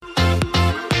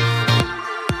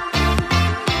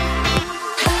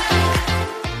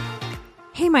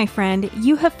my friend.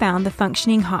 You have found the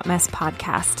Functioning Hot Mess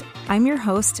podcast. I'm your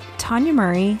host, Tanya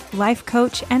Murray, life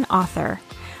coach and author.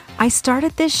 I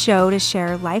started this show to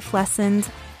share life lessons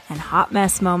and hot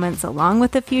mess moments along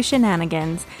with a few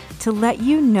shenanigans to let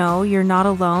you know you're not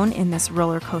alone in this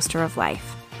roller coaster of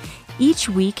life. Each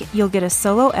week, you'll get a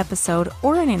solo episode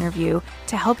or an interview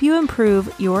to help you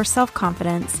improve your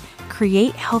self-confidence,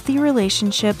 create healthy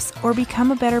relationships, or become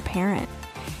a better parent.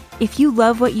 If you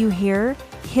love what you hear,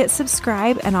 hit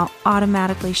subscribe and I'll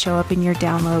automatically show up in your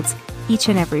downloads each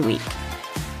and every week.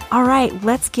 All right,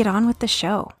 let's get on with the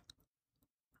show.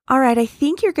 All right, I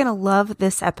think you're going to love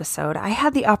this episode. I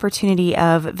had the opportunity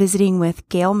of visiting with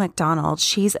Gayle Macdonald.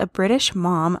 She's a British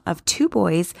mom of 2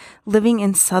 boys living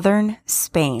in southern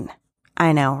Spain.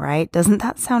 I know, right? Doesn't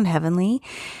that sound heavenly?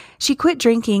 She quit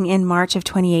drinking in March of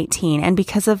 2018, and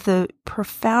because of the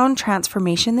profound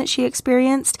transformation that she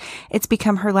experienced, it's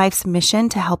become her life's mission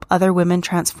to help other women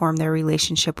transform their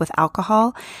relationship with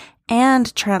alcohol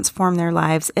and transform their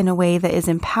lives in a way that is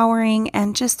empowering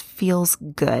and just feels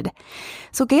good.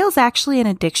 So Gayle's actually an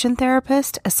addiction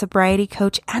therapist, a sobriety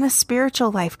coach, and a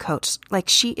spiritual life coach. Like,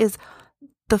 she is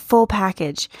the full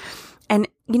package. And,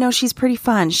 you know, she's pretty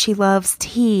fun. She loves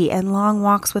tea and long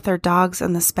walks with her dogs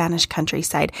on the Spanish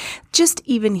countryside. Just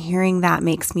even hearing that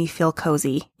makes me feel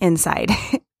cozy inside.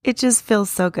 It just feels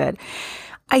so good.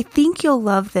 I think you'll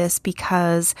love this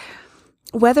because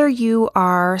whether you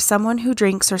are someone who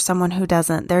drinks or someone who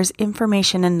doesn't, there's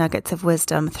information and nuggets of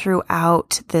wisdom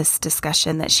throughout this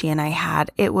discussion that she and I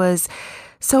had. It was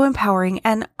so empowering.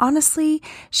 And honestly,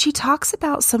 she talks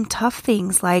about some tough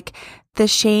things like the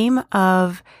shame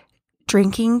of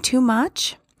drinking too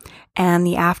much and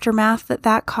the aftermath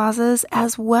that causes,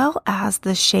 as well as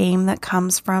the shame that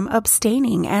comes from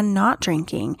abstaining and not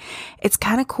drinking. It's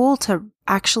kind of cool to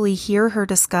actually hear her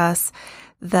discuss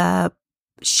the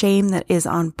shame that is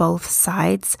on both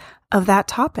sides of that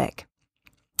topic.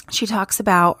 She talks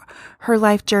about her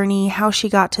life journey, how she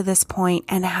got to this point,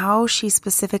 and how she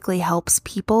specifically helps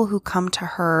people who come to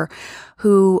her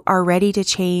who are ready to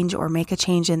change or make a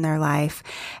change in their life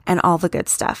and all the good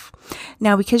stuff.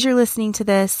 Now, because you're listening to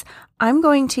this, I'm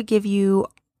going to give you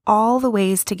all the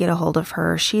ways to get a hold of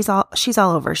her. She's all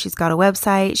over. She's got a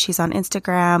website. She's on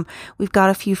Instagram. We've got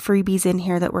a few freebies in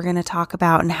here that we're going to talk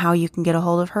about and how you can get a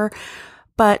hold of her.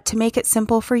 But to make it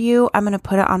simple for you, I'm going to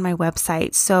put it on my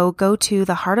website. So go to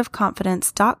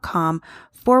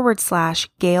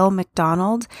theheartofconfidence.com/Gayle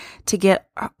Macdonald to get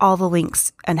all the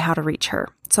links and how to reach her.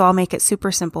 So I'll make it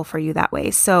super simple for you that way.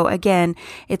 So again,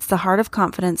 it's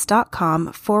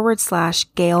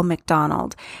theheartofconfidence.com/Gayle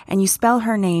Macdonald. And you spell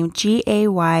her name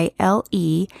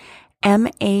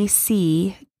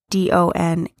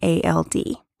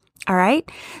GayleMacdonald. All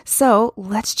right. So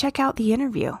let's check out the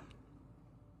interview.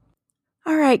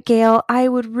 All right, Gayle, I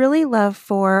would really love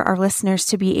for our listeners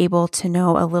to be able to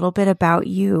know a little bit about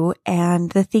you and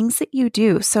the things that you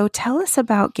do. So tell us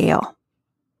about Gayle.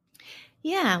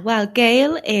 Yeah, well,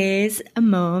 Gayle is a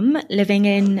mum living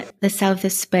in the south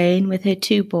of Spain with her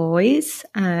 2 boys,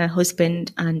 a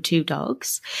husband and 2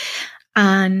 dogs.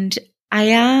 And I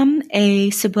am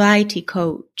a sobriety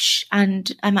coach,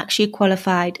 and I'm actually a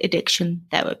qualified addiction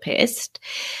therapist.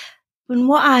 And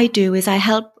what I do is I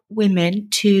help women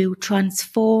to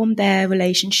transform their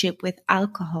relationship with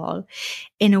alcohol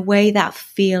in a way that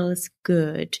feels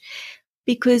good,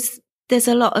 because there's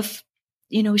a lot of,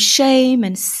 shame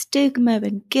and stigma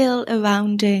and guilt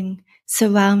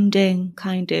surrounding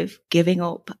kind of giving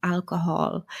up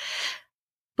alcohol.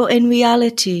 But in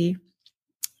reality,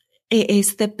 it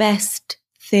is the best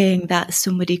thing that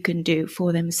somebody can do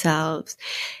for themselves.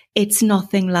 It's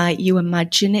nothing like you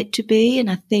imagine it to be. And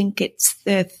I think it's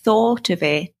the thought of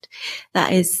it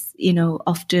that is,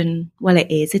 often, well,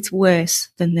 it's worse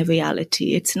than the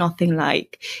reality. It's nothing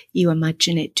like you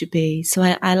imagine it to be. So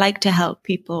I like to help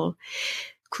people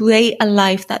create a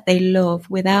life that they love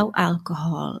without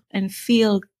alcohol and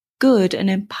feel good and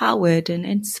empowered and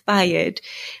inspired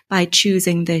by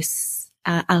choosing this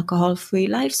alcohol-free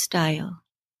lifestyle.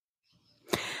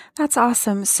 That's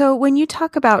awesome. So when you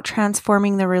talk about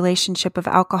transforming the relationship of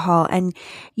alcohol, and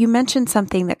you mentioned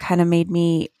something that kind of made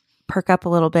me perk up a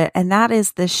little bit, and that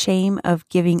is the shame of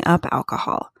giving up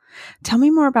alcohol. Tell me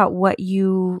more about what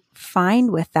you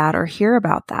find with that or hear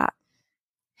about that.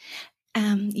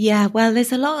 Well,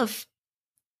 there's a lot of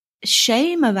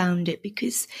shame around it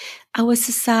because our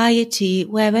society,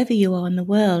 wherever you are in the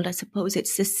world, I suppose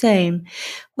it's the same.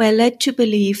 We're led to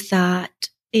believe that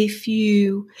if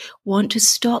you want to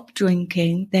stop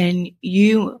drinking, then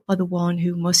you are the one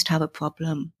who must have a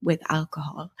problem with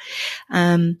alcohol.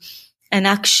 And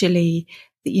actually,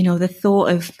 the thought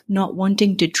of not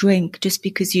wanting to drink just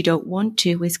because you don't want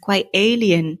to is quite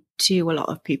alien to a lot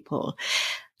of people.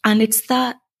 And it's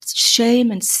that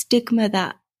shame and stigma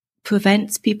that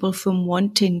prevents people from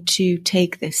wanting to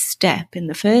take this step in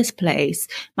the first place,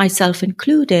 myself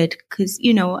included, because,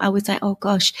 I was like, oh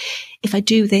gosh, if I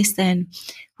do this, then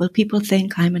will people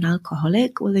think I'm an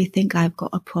alcoholic? Will they think I've got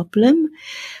a problem?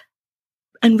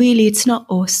 And really, it's not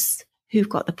us who've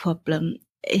got the problem.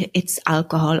 It's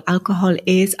alcohol. Alcohol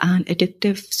is an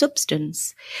addictive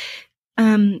substance.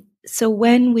 So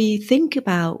when we think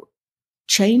about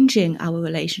changing our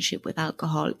relationship with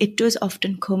alcohol, it does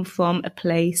often come from a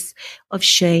place of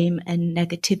shame and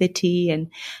negativity. And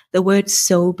the word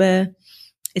sober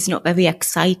is not very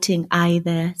exciting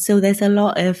either. So there's a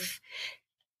lot of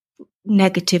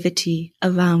negativity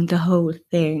around the whole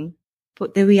thing,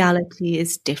 but the reality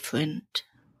is different.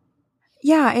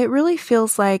 Yeah, it really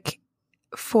feels like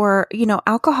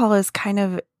alcohol is kind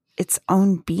of its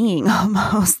own being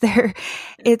almost.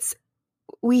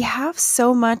 We have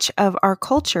so much of our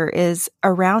culture is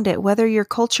around it, whether your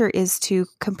culture is to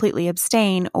completely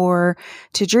abstain or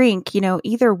to drink,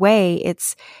 either way,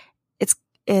 it's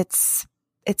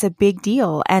a big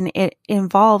deal, and it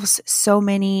involves so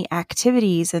many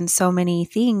activities and so many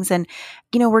things. And,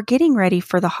 we're getting ready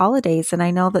for the holidays, and I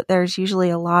know that there's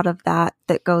usually a lot of that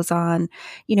goes on,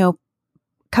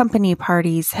 company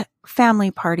parties, family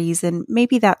parties, and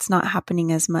maybe that's not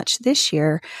happening as much this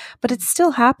year, but it's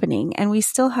still happening, and we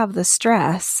still have the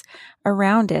stress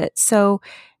around it. So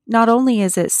not only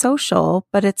is it social,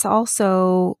 but it's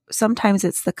also, sometimes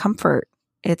it's the comfort.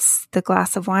 It's the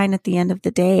glass of wine at the end of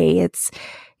the day. It's,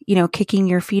 kicking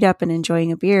your feet up and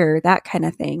enjoying a beer, that kind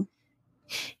of thing.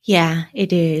 Yeah,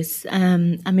 it is.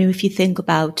 If you think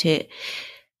about it,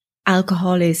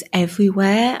 alcohol is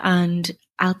everywhere, and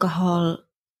alcohol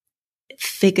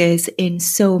figures in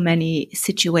so many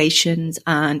situations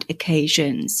and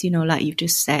occasions, like you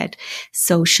just said,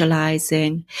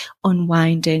 socializing,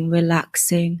 unwinding,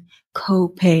 relaxing,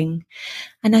 coping.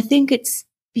 And I think it's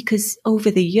because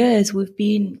over the years we've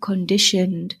been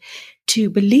conditioned to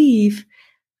believe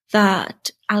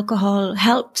that alcohol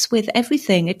helps with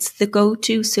everything. It's the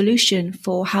go-to solution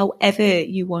for however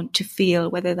you want to feel,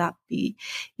 whether that be,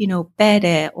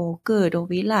 better or good or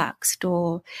relaxed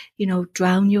or,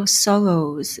 drown your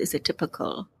sorrows is a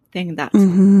typical thing that's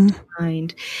in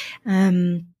mind.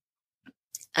 And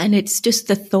it's just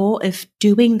the thought of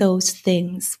doing those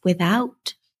things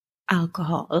without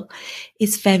alcohol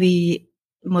is very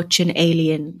much an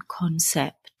alien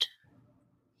concept.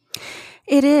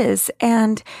 It is.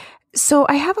 And so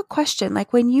I have a question.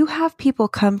 Like, when you have people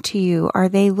come to you, are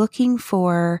they looking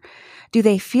for, do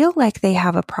they feel like they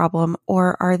have a problem,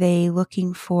 or are they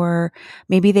looking for,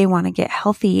 maybe they want to get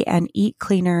healthy and eat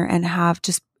cleaner and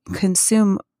just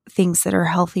consume things that are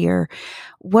healthier?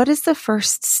 What is the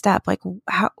first step? Like,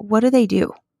 what do they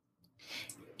do?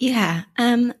 Yeah.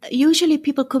 Usually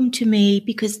people come to me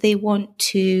because they want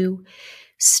to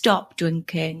stop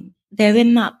drinking. They're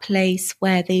in that place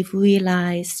where they've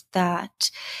realized that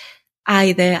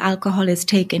either alcohol is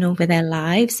taking over their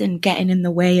lives and getting in the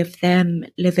way of them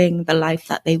living the life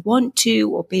that they want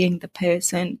to, or being the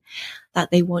person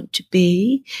that they want to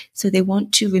be. So they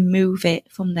want to remove it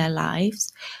from their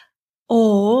lives,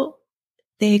 or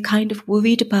they're kind of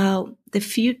worried about the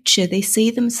future. They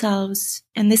see themselves,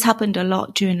 and this happened a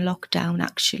lot during lockdown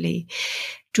actually,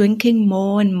 drinking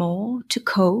more and more to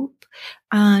cope,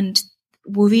 and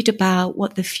worried about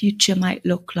what the future might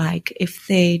look like if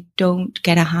they don't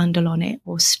get a handle on it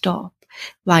or stop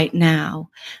right now,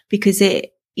 because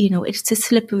it's a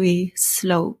slippery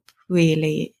slope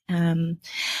really. And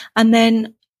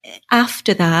then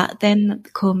after that, then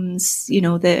comes,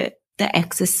 the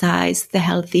exercise, the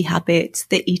healthy habits,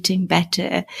 the eating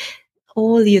better,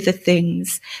 all the other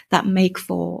things that make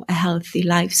for a healthy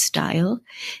lifestyle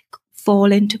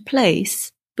fall into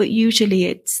place. But usually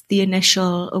it's the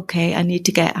initial, okay, I need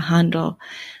to get a handle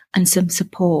and some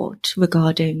support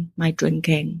regarding my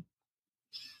drinking.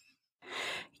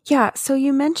 Yeah. So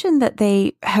you mentioned that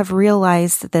they have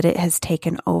realized that it has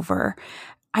taken over.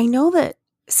 I know that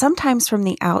sometimes from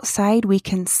the outside we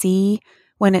can see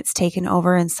when it's taken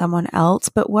over in someone else,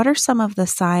 but what are some of the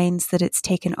signs that it's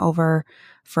taken over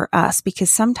for us? Because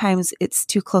sometimes it's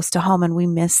too close to home and we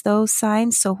miss those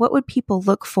signs. So what would people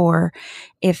look for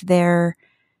if they're,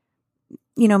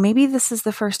 maybe this is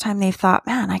the first time they've thought,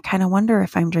 man, I kind of wonder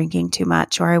if I'm drinking too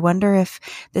much, or I wonder if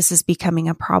this is becoming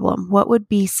a problem. What would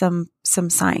be some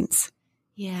signs?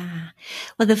 Yeah.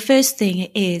 Well, the first thing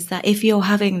is that if you're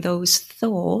having those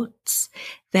thoughts,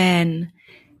 then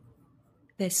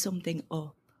there's something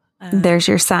up. There's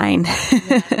your sign.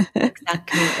 Yeah, exactly.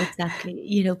 Exactly.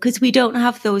 You know, because we don't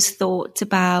have those thoughts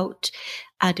about,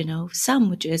 I don't know,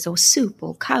 sandwiches or soup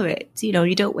or carrots. You know,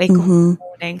 you don't wake up in the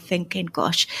morning thinking,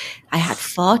 gosh, I had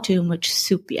far too much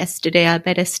soup yesterday. I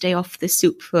better stay off the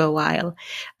soup for a while.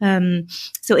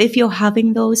 So if you're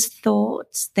having those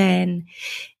thoughts, then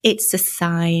it's a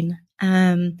sign.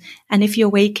 And if you're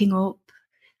waking up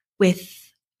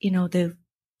with, you know, the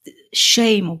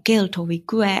shame or guilt or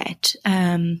regret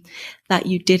that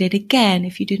you did it again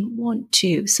if you didn't want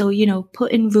to. So, you know,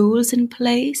 putting rules in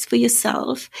place for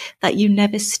yourself that you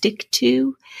never stick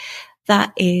to,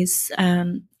 that is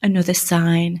another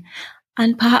sign.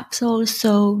 And perhaps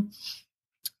also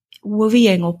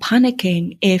worrying or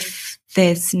panicking if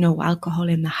there's no alcohol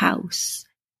in the house,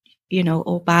 you know,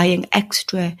 or buying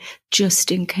extra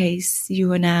just in case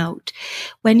you run out.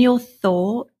 When your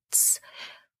thoughts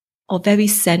are very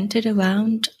centered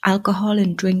around alcohol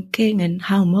and drinking and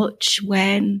how much,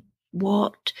 when,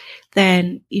 what,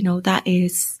 then, you know, that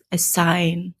is a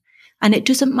sign. And it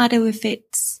doesn't matter if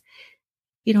it's,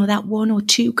 you know, that 1 or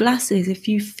 2 glasses. If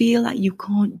you feel that you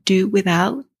can't do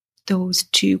without those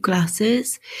 2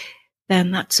 glasses,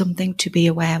 then that's something to be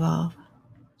aware of.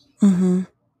 Mm-hmm.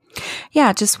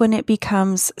 Yeah, just when it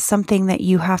becomes something that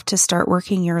you have to start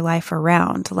working your life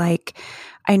around. Like,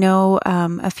 I know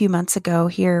a few months ago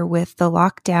here with the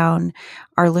lockdown,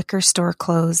 our liquor store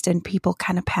closed and people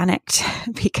kind of panicked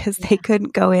because they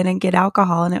couldn't go in and get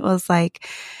alcohol. And it was like,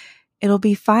 it'll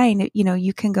be fine. You know,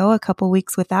 you can go a couple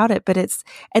weeks without it,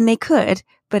 and they could,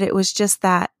 but it was just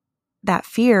that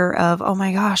fear of, oh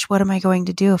my gosh, what am I going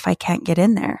to do if I can't get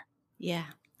in there? Yeah,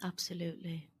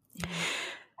 absolutely. Yeah.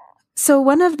 So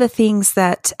one of the things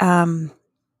that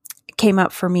came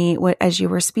up for me as you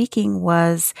were speaking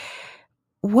was,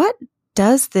 what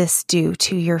does this do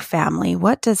to your family?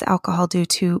 What does alcohol do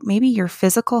to maybe your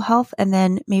physical health and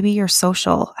then maybe your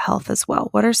social health as well?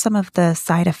 What are some of the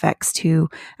side effects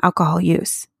to alcohol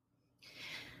use?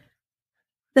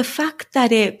 The fact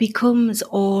that it becomes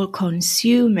all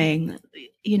consuming,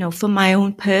 you know, from my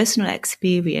own personal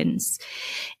experience,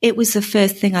 it was the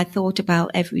first thing I thought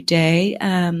about every day.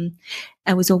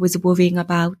 I was always worrying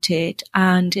about it,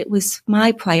 and it was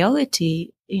my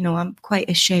priority. You know, I'm quite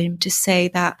ashamed to say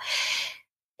that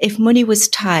if money was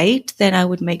tight, then I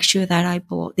would make sure that I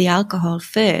bought the alcohol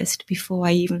first before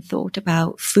I even thought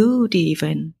about food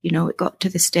even. You know, it got to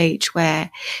the stage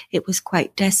where it was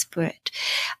quite desperate.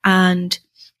 And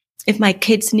if my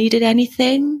kids needed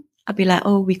anything, I'd be like,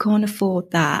 oh, we can't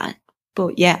afford that.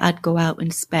 But yeah, I'd go out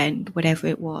and spend whatever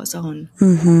it was on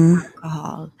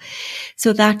alcohol.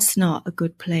 So that's not a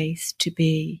good place to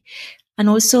be. And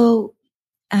also,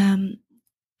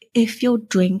 if you're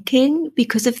drinking,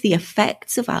 because of the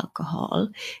effects of alcohol,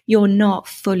 you're not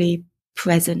fully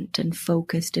present and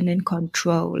focused and in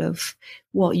control of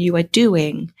what you are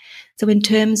doing. So in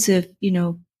terms of, you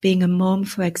know, being a mom,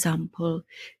 for example,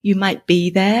 you might be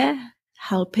there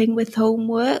helping with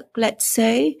homework, let's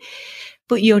say,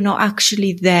 but you're not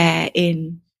actually there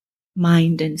in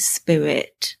mind and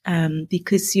spirit,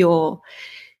 because you're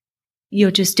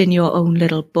just in your own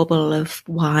little bubble of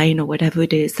wine or whatever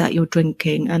it is that you're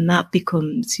drinking, and that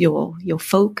becomes your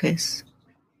focus.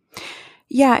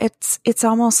 Yeah, it's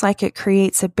almost like it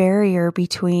creates a barrier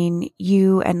between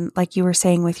you and, like you were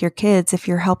saying with your kids, if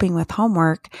you're helping with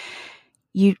homework,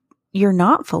 you're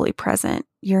not fully present.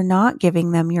 You're not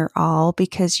giving them your all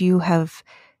because you have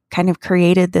kind of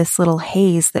created this little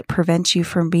haze that prevents you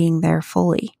from being there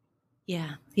fully.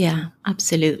 Yeah,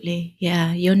 absolutely.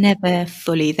 Yeah, you're never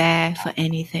fully there for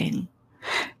anything.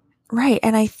 Right.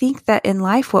 And I think that in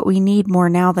life, what we need more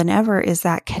now than ever is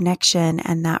that connection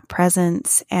and that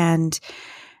presence and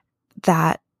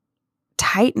that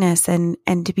tightness and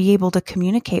to be able to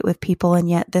communicate with people. And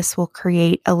yet this will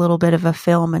create a little bit of a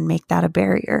film and make that a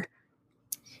barrier.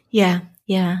 Yeah,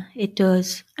 it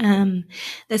does.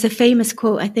 There's a famous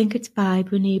quote, I think it's by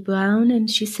Brené Brown, and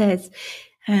she says,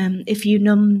 if you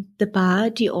numb the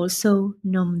bad, you also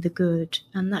numb the good.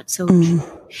 And that's so true.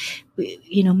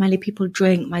 You know, many people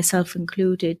drink, myself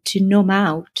included, to numb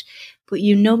out, but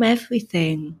you numb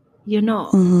everything. You're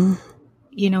not,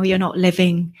 you know, you're not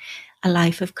living a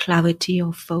life of clarity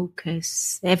or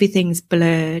focus. Everything's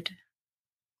blurred.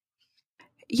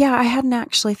 Yeah, I hadn't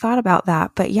actually thought about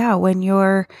that. But yeah, when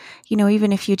you're, you know,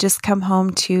 even if you just come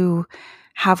home to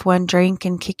have one drink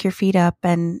and kick your feet up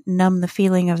and numb the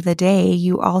feeling of the day,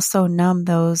 you also numb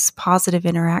those positive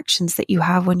interactions that you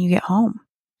have when you get home.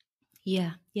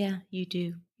 Yeah, you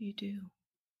do.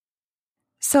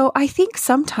 So I think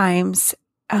sometimes,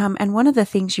 and one of the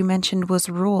things you mentioned was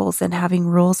rules and having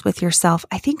rules with yourself.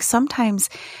 I think sometimes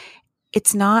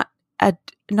it's not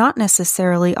not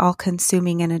necessarily all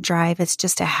consuming in a drive. It's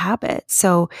just a habit.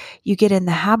 So you get in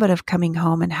the habit of coming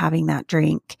home and having that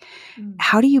drink.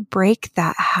 How do you break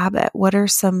that habit? What are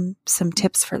some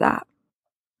tips for that?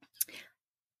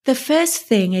 The first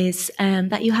thing is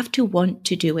that you have to want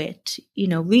to do it,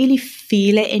 really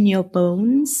feel it in your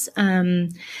bones,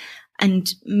 and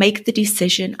make the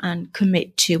decision and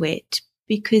commit to it.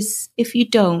 Because if you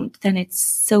don't, then it's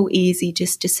so easy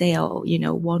just to say, oh,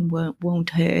 one won't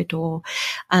hurt, or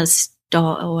I'll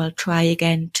start, or I'll try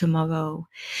again tomorrow.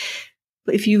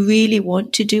 But if you really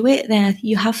want to do it, then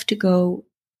you have to go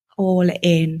all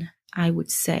in, I would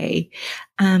say.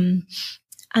 And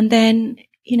then,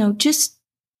 just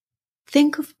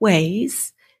think of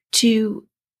ways to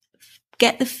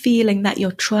get the feeling that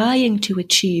you're trying to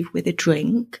achieve with a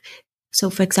drink. So,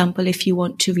 for example, if you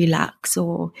want to relax,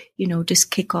 or,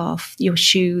 just kick off your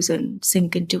shoes and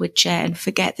sink into a chair and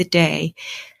forget the day,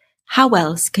 how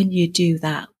else can you do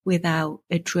that without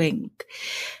a drink?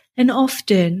 And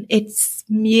often it's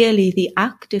merely the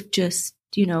act of just,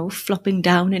 flopping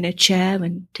down in a chair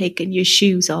and taking your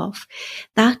shoes off.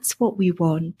 That's what we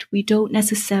want. We don't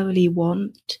necessarily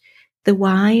want the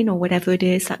wine or whatever it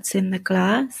is that's in the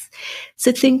glass.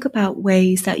 So think about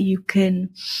ways that you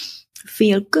can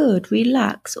feel good,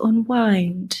 relax,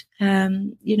 unwind,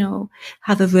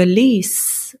 have a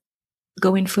release,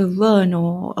 going for a run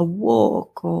or a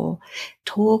walk, or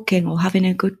talking, or having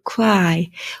a good cry.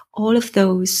 All of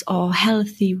those are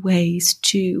healthy ways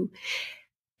to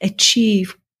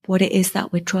achieve what it is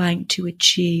that we're trying to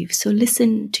achieve. So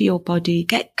listen to your body,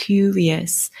 get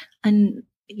curious, and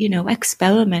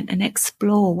experiment and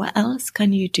explore. What else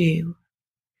can you do?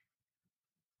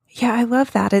 Yeah, I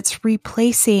love that. It's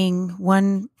replacing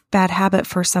one bad habit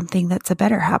for something that's a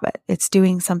better habit. It's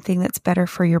doing something that's better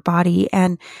for your body.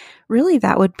 And really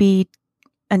that would be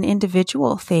an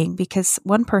individual thing, because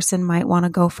one person might want to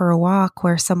go for a walk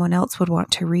where someone else would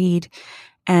want to read.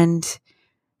 And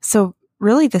so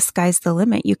really the sky's the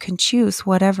limit. You can choose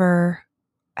whatever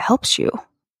helps you.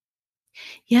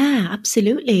 Yeah,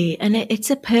 absolutely. And it's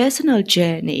a personal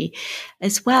journey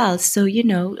as well. So,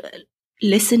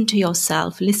 listen to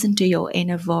yourself, listen to your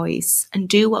inner voice, and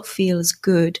do what feels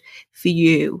good for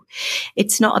you.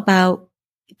 It's not about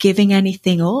giving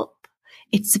anything up.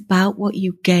 It's about what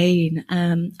you gain.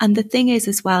 And the thing is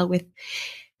as well with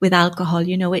alcohol,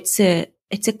 it's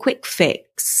a quick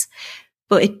fix,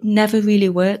 but it never really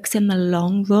works in the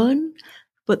long run.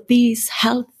 But these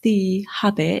healthy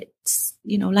habits,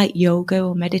 like yoga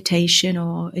or meditation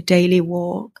or a daily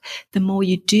walk, the more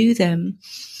you do them,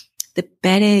 the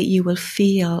better you will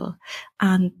feel,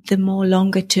 and the more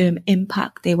longer term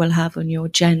impact they will have on your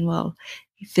general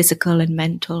physical and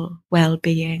mental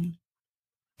well-being.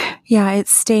 Yeah,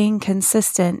 it's staying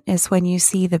consistent is when you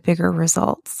see the bigger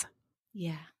results.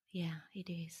 Yeah, it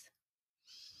is.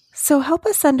 So help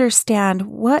us understand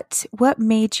what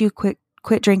made you quit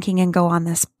drinking and go on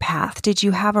this path. Did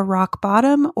you have a rock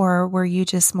bottom, or were you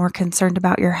just more concerned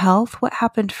about your health? What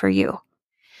happened for you?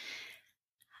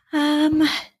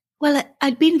 Well,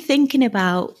 I'd been thinking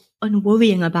about and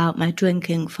worrying about my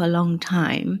drinking for a long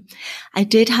time. I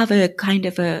did have a kind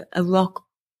of a rock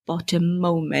bottom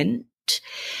moment.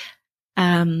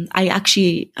 I'm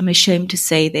ashamed to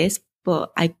say this,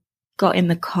 but I got in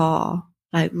the car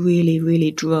like really, really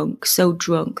drunk, so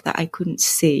drunk that I couldn't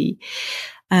see.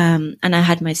 And I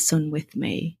had my son with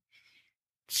me.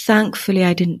 Thankfully,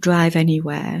 I didn't drive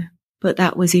anywhere, but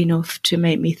that was enough to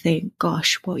make me think,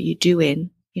 gosh, what are you doing?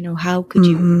 How could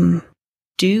you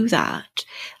do that?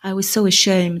 I was so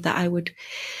ashamed that I would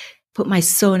put my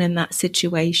son in that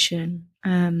situation.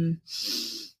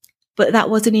 But that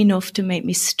wasn't enough to make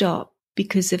me stop,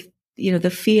 because of, the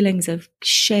feelings of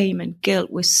shame and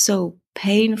guilt were so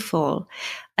painful.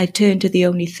 I turned to the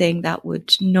only thing that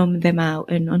would numb them out.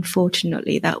 And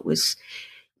unfortunately, that was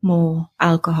more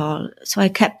alcohol. So I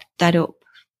kept that up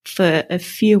for a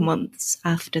few months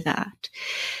after that.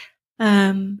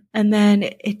 And then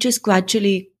it just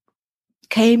gradually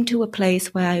came to a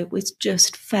place where I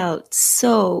felt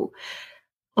so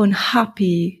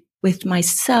unhappy with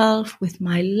myself, with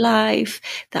my life,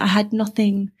 that I had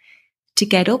nothing to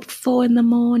get up for in the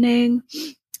morning.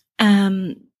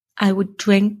 I would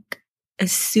drink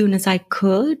as soon as I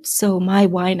could. So my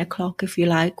wine o'clock, if you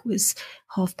like, was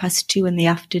 2:30 in the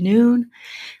afternoon.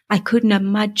 I couldn't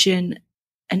imagine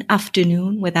an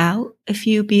afternoon without a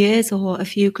few beers or a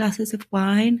few glasses of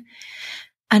wine.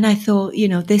 And I thought,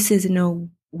 this is no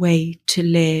way to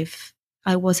live.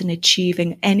 I wasn't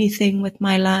achieving anything with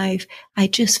my life. I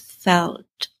just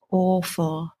felt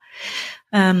awful.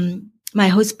 My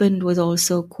husband was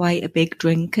also quite a big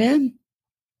drinker.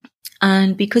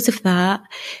 And because of that,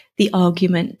 the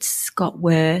arguments got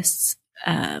worse.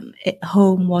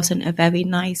 Home wasn't a very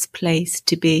nice place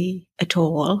to be at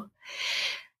all.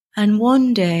 And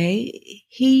one day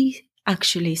he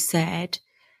actually said,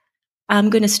 I'm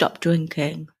going to stop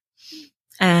drinking.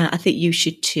 I think you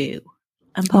should too.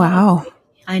 And Wow.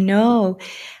 I know.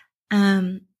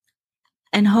 And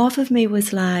half of me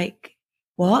was like,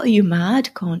 what? Are you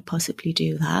mad? Can't possibly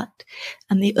do that.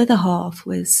 And the other half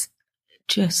was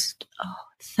just, oh,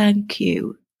 thank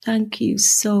you. Thank you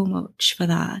so much for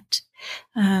that.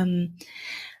 And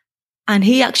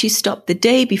he actually stopped the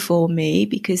day before me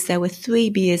because there were 3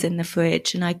 beers in the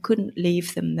fridge and I couldn't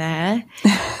leave them there.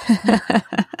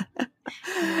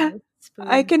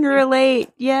 I can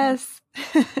relate. Yes.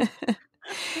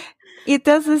 It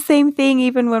does the same thing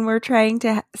even when we're trying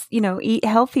to, eat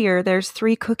healthier. There's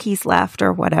 3 cookies left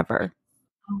or whatever.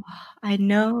 Oh, I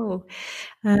know.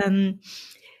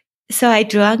 So I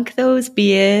drank those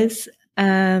beers,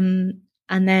 and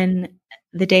then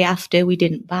the day after we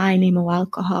didn't buy any more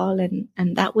alcohol,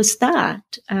 and that was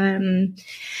that. And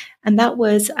that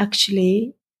was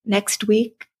actually next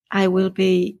week. I will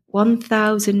be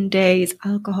 1,000 days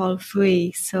alcohol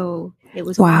free. So it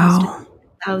was almost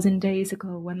 1,000 days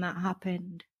ago when that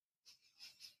happened.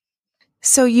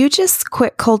 So you just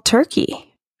quit cold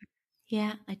turkey?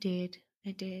 Yeah, I did.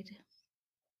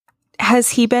 Has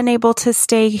he been able to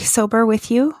stay sober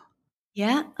with you?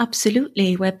 Yeah,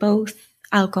 absolutely. We're both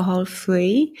alcohol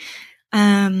free.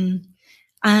 And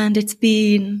it's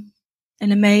been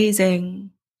an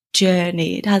amazing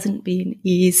journey. It hasn't been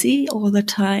easy all the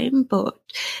time, but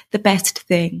the best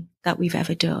thing that we've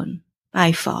ever done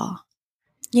by far.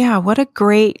 Yeah. What a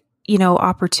great,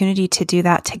 opportunity to do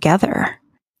that together.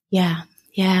 Yeah.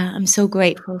 I'm so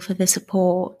grateful for the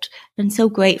support and so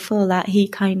grateful that he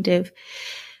kind of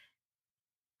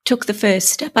took the first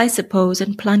step, I suppose,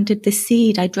 and planted the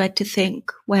seed. I dread to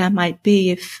think where I might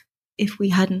be if we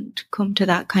hadn't come to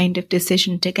that kind of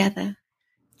decision together.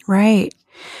 Right.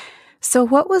 So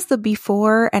what was the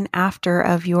before and after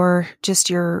of your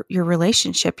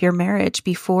relationship, your marriage,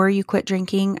 before you quit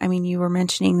drinking? I mean, you were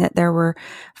mentioning that there were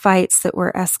fights that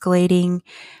were escalating.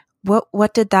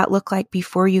 What did that look like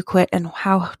before you quit, and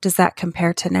how does that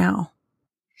compare to now?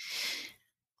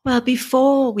 Well,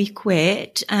 before we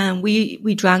quit,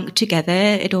 we drank together.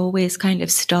 It always kind of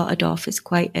started off as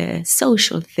quite a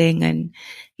social thing, and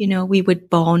we would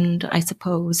bond, I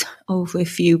suppose, over a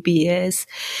few beers.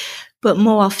 But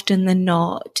more often than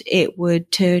not, it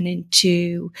would turn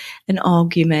into an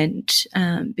argument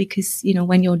because,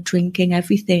 when you're drinking,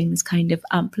 everything's kind of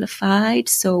amplified.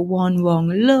 So one wrong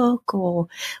look or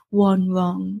one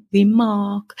wrong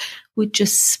remark would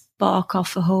just spark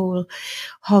off a whole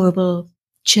horrible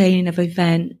chain of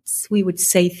events. We would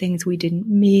say things we didn't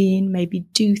mean, maybe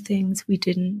do things we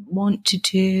didn't want to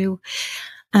do.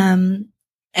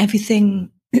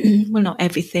 Everything, well, not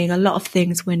everything, a lot of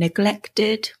things were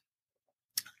neglected.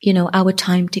 Our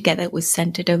time together was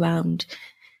centered around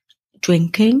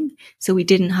drinking. So we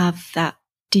didn't have that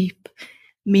deep,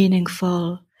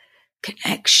 meaningful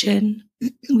connection.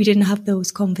 We didn't have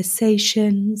those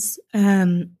conversations.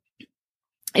 It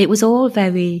was all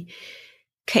very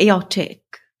chaotic,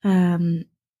 and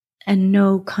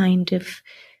no kind of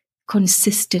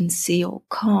consistency or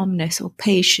calmness or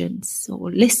patience or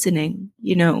listening.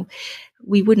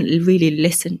 We wouldn't really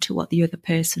listen to what the other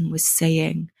person was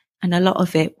saying. And a lot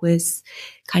of it was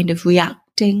kind of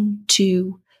reacting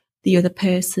to the other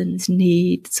person's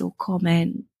needs or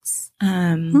comments.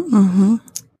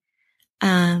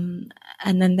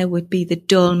 And then there would be the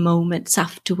dull moments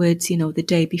afterwards. The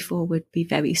day before would be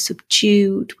very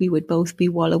subdued. We would both be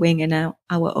wallowing in our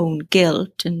own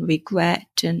guilt and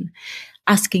regret and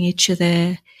asking each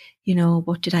other,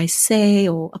 what did I say,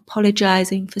 or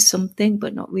apologizing for something,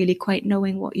 but not really quite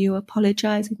knowing what you're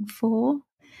apologizing for.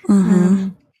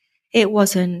 It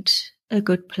wasn't a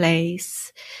good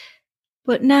place.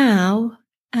 But now,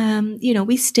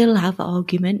 we still have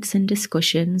arguments and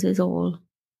discussions, as all,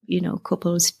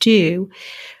 couples do.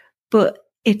 But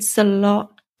it's a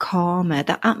lot calmer.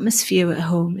 The atmosphere at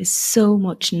home is so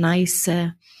much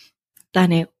nicer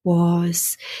than it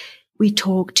was. We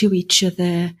talk to each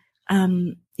other.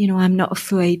 I'm not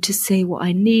afraid to say what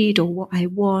I need or what I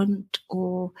want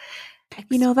or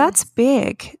express. That's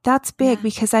big. That's big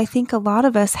because I think a lot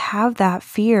of us have that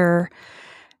fear.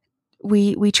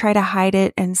 We try to hide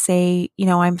it and say,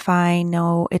 I'm fine.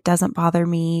 No, it doesn't bother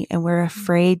me. And we're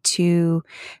afraid to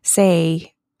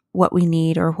say what we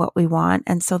need or what we want.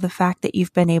 And so the fact that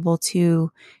you've been able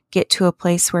to get to a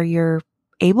place where you're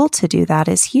able to do that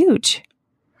is huge.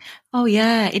 Oh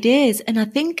yeah, it is. And I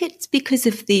think it's because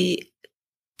of the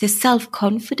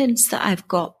self-confidence that I've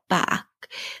got back.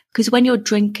 Because when you're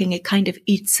drinking, it kind of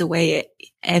eats away at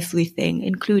everything,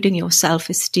 including your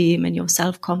self-esteem and your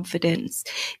self-confidence.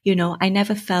 I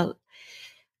never felt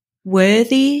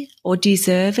worthy or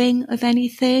deserving of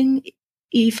anything,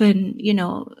 even,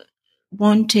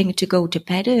 wanting to go to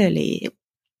bed early.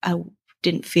 I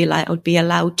didn't feel like I would be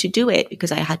allowed to do it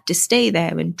because I had to stay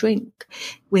there and drink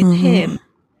with him,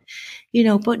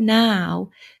 but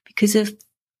now because of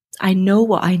I know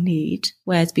what I need,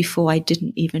 whereas before I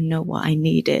didn't even know what I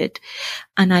needed.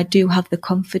 And I do have the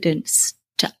confidence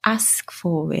to ask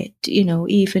for it,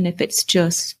 even if it's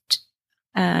just,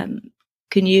 can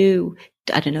you,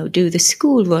 I don't know, do the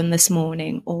school run this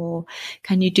morning? Or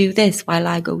can you do this while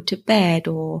I go to bed?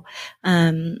 Or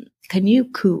can you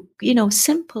cook?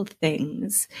 Simple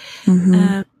things.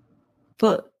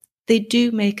 But they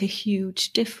do make a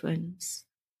huge difference.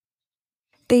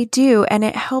 They do. And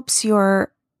it helps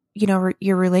your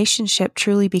relationship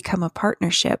truly become a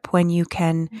partnership when you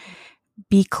can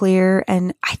be clear.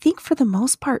 And I think for the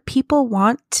most part, people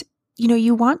want,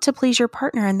 you want to please your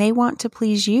partner and they want to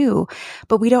please you,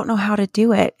 but we don't know how to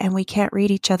do it and we can't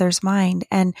read each other's mind.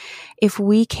 And if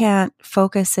we can't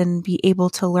focus and be able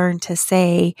to learn to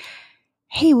say,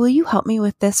 hey, will you help me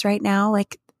with this right now?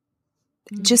 Like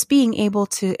just being able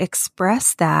to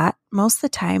express that, most of the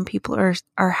time people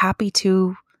are happy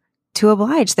to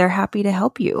oblige. They're happy to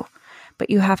help you,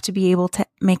 but you have to be able to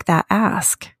make that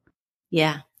ask.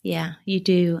 Yeah, you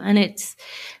do. And it's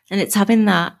having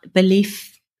that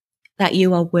belief that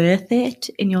you are worth it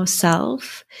in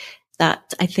yourself.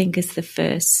 That I think is the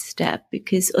first step,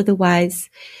 because otherwise,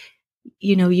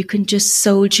 you can just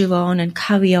soldier on and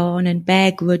carry on and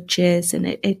bear grudges, and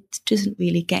it doesn't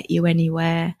really get you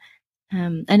anywhere.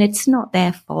 And it's not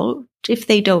their fault if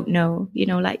they don't know,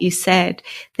 like you said,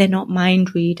 they're not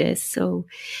mind readers. So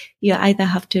you either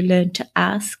have to learn to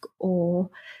ask or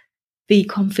be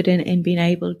confident in being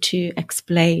able to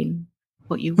explain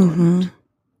what you want.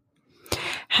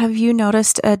 Have you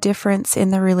noticed a difference in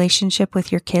the relationship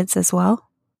with your kids as well?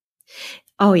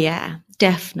 Oh yeah,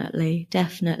 definitely.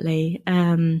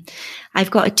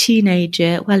 I've got a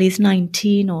teenager. Well, he's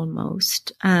 19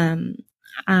 almost.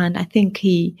 And I think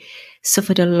he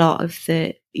suffered a lot of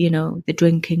the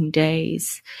drinking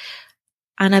days.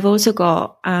 And I've also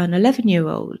got an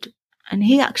 11-year-old, and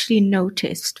he actually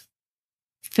noticed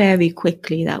very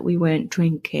quickly that we weren't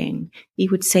drinking. He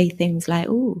would say things like,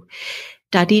 "Oh,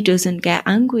 Daddy doesn't get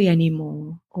angry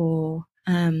anymore," or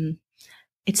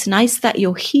 "It's nice that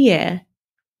you're here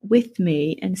with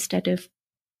me instead of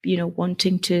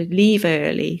wanting to leave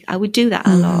early." I would do that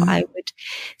a lot. I would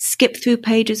skip through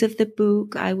pages of the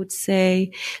book. I would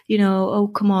say, "Oh,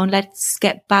 come on, let's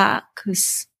get back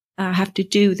because I have to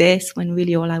do this," when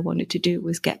really all I wanted to do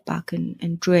was get back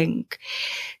and drink.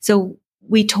 So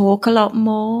we talk a lot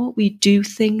more. We do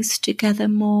things together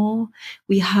more.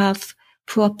 We have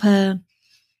proper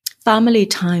family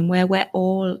time where we're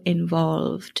all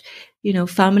involved.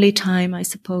 Family time, I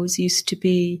suppose, used to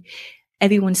be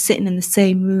everyone sitting in the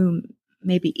same room,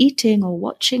 maybe eating or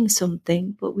watching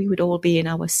something, but we would all be in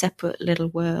our separate little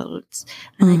worlds.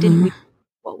 And I didn't really know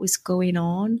what was going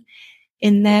on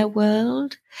in their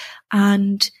world.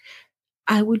 And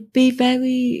I would be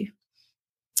very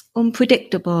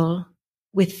unpredictable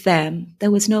with them. There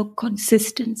was no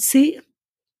consistency.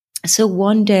 So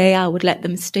one day I would let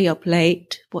them stay up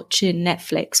late watching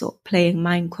Netflix or playing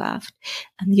Minecraft.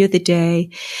 And the other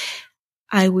day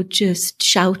I would just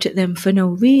shout at them for no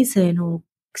reason or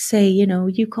say,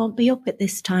 "You can't be up at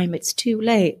this time. It's too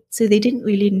late." So they didn't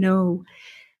really know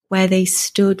where they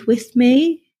stood with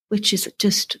me, which is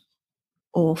just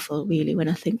awful, really, when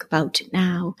I think about it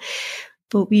now.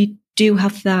 But we do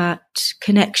have that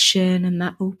connection and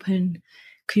that open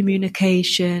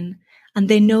communication. And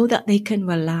they know that they can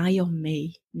rely on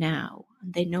me now.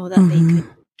 And they know that they can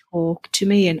talk to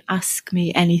me and ask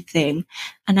me anything.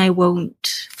 And I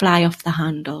won't fly off the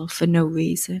handle for no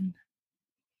reason.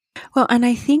 Well, and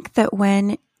I think that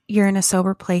when you're in a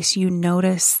sober place, you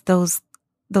notice those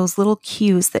little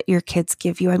cues that your kids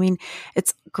give you. I mean,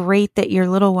 it's great that your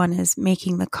little one is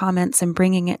making the comments and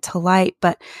bringing it to light,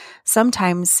 but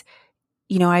sometimes,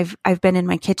 I've been in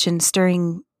my kitchen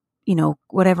stirring,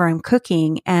 whatever I'm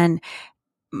cooking, and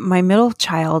my middle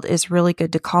child is really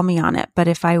good to call me on it. But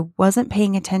if I wasn't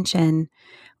paying attention,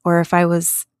 or if I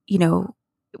was,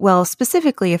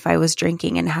 specifically if I was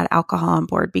drinking and had alcohol on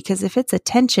board, because if it's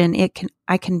attention,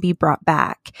 I can be brought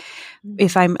back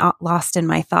if I'm lost in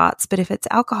my thoughts. But if it's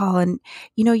alcohol and,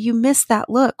 you miss that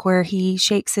look where he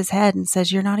shakes his head and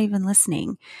says, "You're not even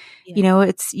listening."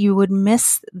 Yeah. You would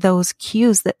miss those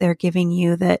cues that they're giving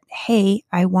you that, hey,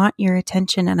 I want your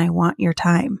attention and I want your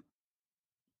time.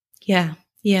 Yeah.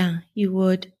 Yeah, you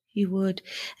would. You would.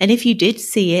 And if you did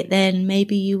see it, then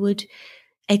maybe you would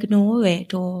ignore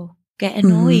it or get Mm-hmm.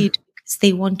 annoyed because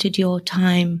they wanted your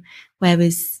time.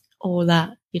 Whereas all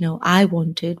that, I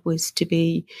wanted was to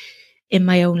be in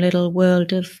my own little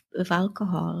world of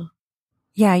alcohol.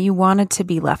 Yeah, you wanted to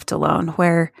be left alone,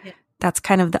 where Yeah. that's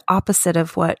kind of the opposite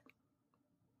of what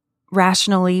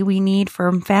rationally we need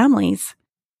from families.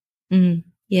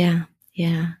 Yeah.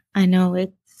 Yeah. I know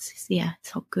it's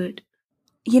not good.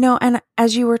 And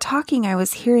as you were talking, I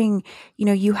was hearing,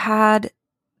 you had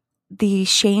the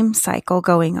shame cycle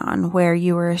going on where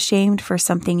you were ashamed for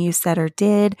something you said or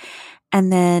did,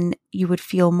 and then you would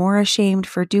feel more ashamed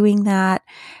for doing that,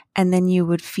 and then you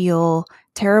would feel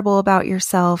terrible about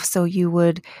yourself. So you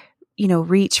would,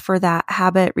 reach for that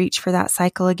habit, reach for that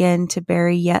cycle again to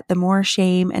bury yet the more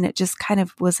shame. And it just kind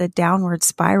of was a downward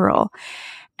spiral.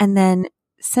 And then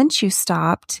since you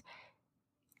stopped,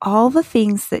 all the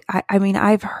things that I mean,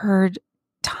 I've heard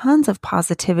tons of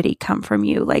positivity come from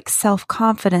you, like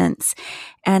self-confidence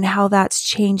and how that's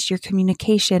changed your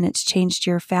communication. It's changed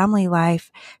your family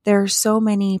life. There are so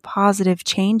many positive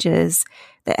changes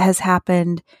that has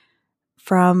happened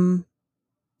from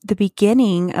the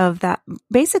beginning of that,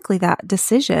 basically that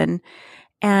decision.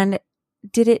 And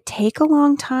did it take a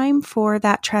long time for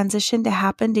that transition to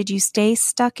happen? Did you stay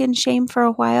stuck in shame for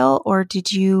a while, or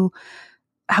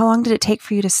how long did it take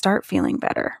for you to start feeling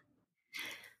better?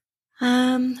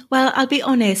 Well, I'll be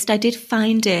honest, I did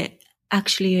find it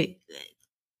actually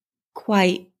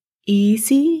quite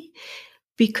easy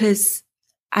because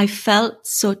I felt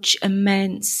such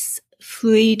immense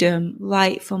freedom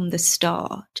right from the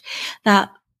start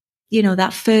that,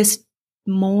 that first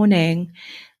morning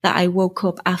that I woke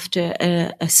up after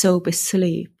a sober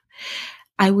sleep,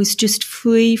 I was just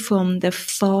free from the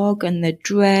fog and the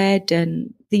dread,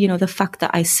 and the fact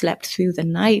that I slept through the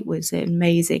night was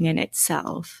amazing in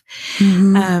itself.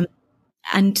 Mm-hmm.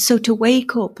 And so to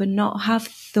wake up and not have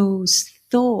those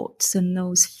thoughts and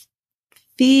those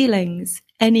feelings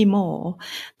anymore,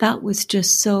 that was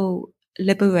just so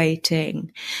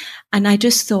liberating. And I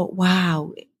just thought,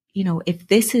 wow, if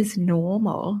this is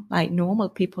normal, like normal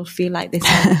people feel like this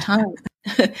all the time.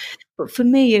 But for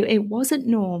me, it wasn't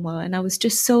normal. And I was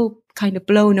just so kind of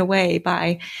blown away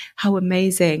by how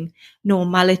amazing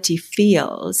normality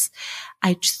feels.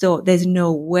 I just thought there's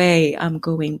no way I'm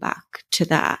going back to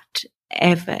that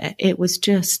ever. It was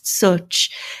just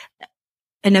such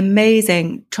an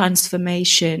amazing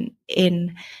transformation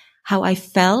in how I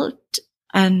felt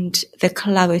and the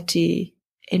clarity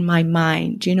in my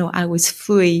mind. I was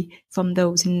free from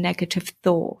those negative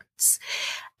thoughts.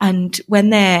 And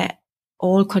when they're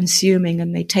all consuming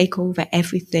and they take over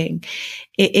everything,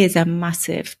 it is a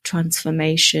massive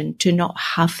transformation to not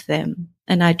have them.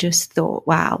 And I just thought,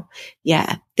 wow,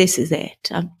 yeah, this is it.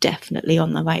 I'm definitely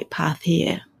on the right path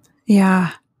here.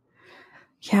 Yeah.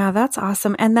 Yeah, that's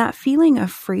awesome. And that feeling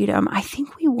of freedom, I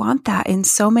think we want that in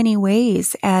so many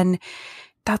ways. And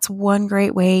that's one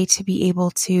great way to be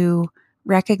able to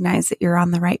recognize that you're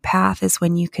on the right path is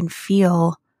when you can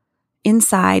feel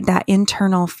inside that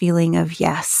internal feeling of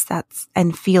yes,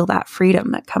 and feel that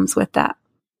freedom that comes with that.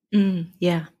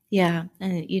 Yeah. Yeah.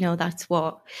 And that's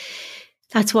what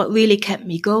really kept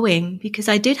me going, because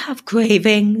I did have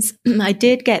cravings. I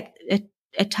did get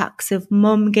attacks of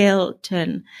mum guilt,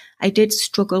 and I did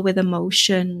struggle with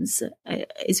emotions,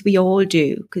 as we all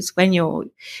do, because when you're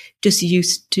just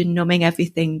used to numbing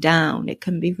everything down, it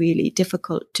can be really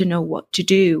difficult to know what to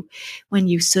do when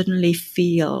you suddenly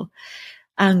feel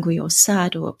angry or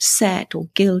sad or upset or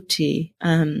guilty.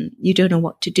 You don't know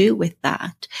what to do with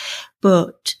that.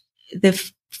 But the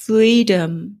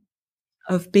freedom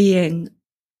of being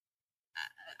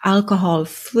alcohol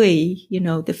free,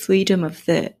 the freedom of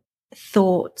the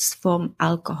thoughts from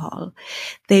alcohol,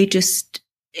 it just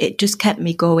kept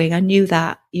me going. I knew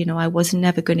that, I was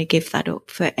never going to give that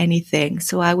up for anything.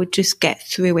 So I would just get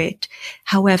through it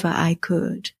however I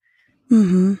could.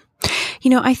 Mm-hmm.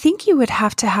 I think you would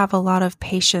have to have a lot of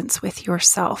patience with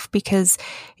yourself, because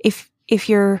if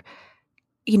you're,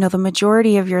 the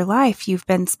majority of your life, you've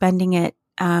been spending it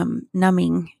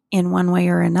numbing in one way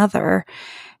or another,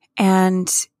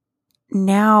 and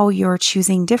now you're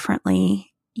choosing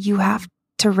differently, you have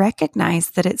to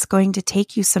recognize that it's going to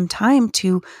take you some time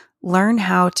to learn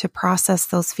how to process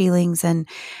those feelings and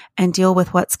deal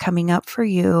with what's coming up for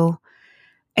you.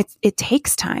 It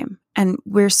takes time, and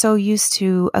we're so used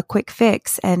to a quick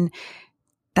fix, and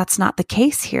that's not the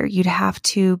case here. You'd have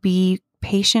to be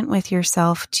patient with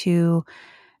yourself to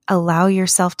allow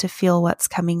yourself to feel what's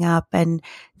coming up and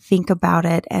think about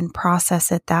it and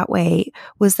process it that way.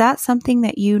 Was that something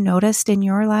that you noticed in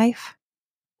your life?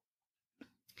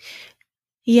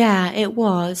 Yeah, it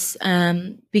was,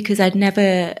 because I'd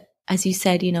never, as you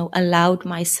said, allowed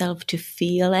myself to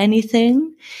feel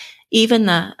anything, even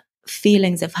that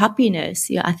feelings of happiness.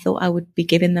 Yeah, I thought I would be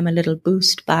giving them a little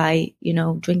boost by,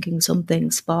 drinking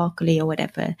something sparkly or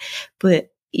whatever.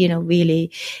 But,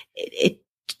 really, it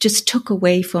just took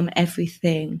away from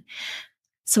everything.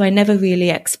 So I never really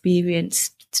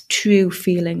experienced true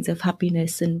feelings of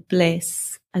happiness and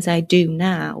bliss as I do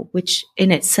now, which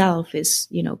in itself is,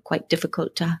 quite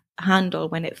difficult to handle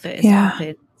when it first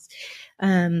happens.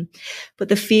 But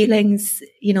the feelings,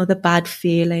 the bad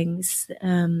feelings,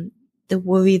 the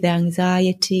worry, the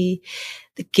anxiety,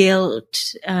 the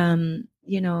guilt,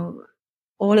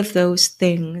 all of those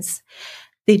things,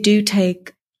 they do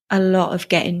take a lot of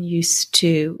getting used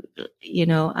to,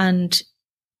 and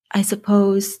I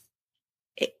suppose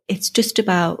it's just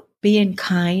about being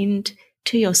kind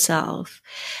to yourself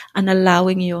and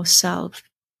allowing yourself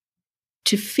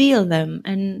to feel them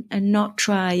and not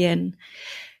try and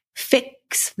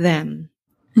fix them.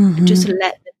 Mm-hmm. Just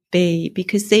let them be,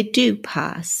 because they do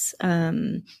pass.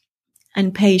 And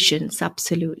patience,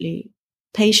 absolutely.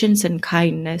 Patience and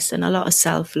kindness and a lot of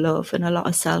self-love and a lot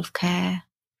of self-care.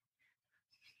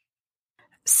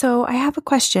 So I have a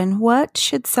question. What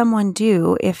should someone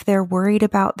do if they're worried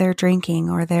about their drinking,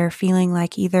 or they're feeling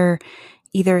like either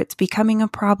it's becoming a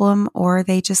problem, or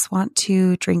they just want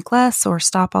to drink less or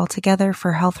stop altogether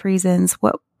for health reasons?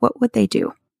 What would they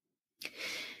do?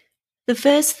 The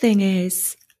first thing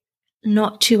is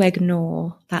not to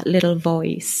ignore that little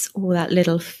voice or that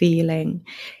little feeling.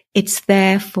 It's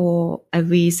there for a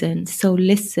reason. So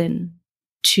listen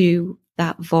to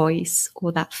that voice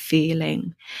or that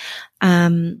feeling.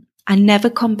 And never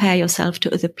compare yourself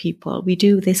to other people. We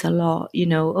do this a lot,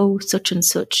 oh, such and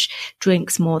such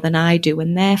drinks more than I do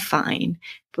and they're fine.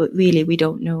 But really, we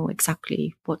don't know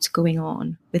exactly what's going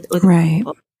on with other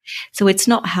people. So it's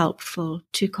not helpful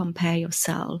to compare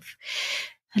yourself.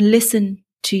 And listen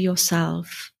to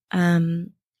yourself,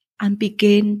 and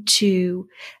begin to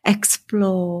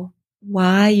explore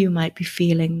why you might be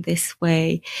feeling this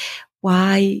way.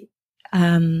 Why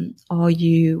are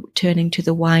you turning to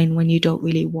the wine when you don't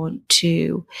really want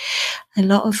to? A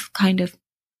lot of kind of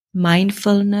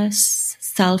mindfulness,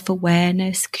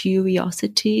 self-awareness,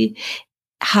 curiosity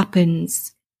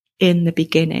happens in the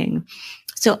beginning.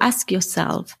 So ask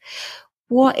yourself,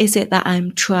 what is it that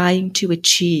I'm trying to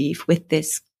achieve with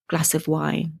this glass of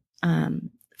wine?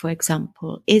 For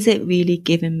example, is it really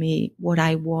giving me what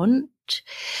I want?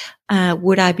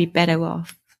 Would I be better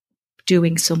off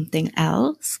doing something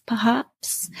else,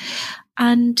 perhaps?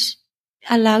 And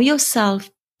allow yourself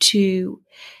to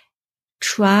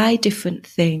try different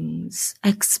things,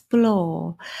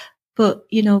 explore, but,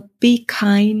 be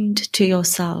kind to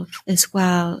yourself as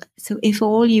well. So if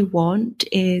all you want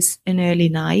is an early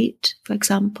night, for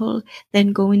example,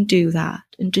 then go and do that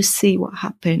and just see what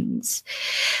happens.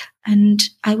 And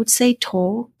I would say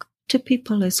talk to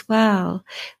people as well.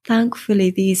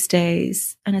 Thankfully these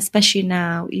days, and especially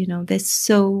now, there's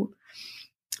so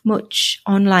much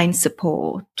online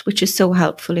support, which is so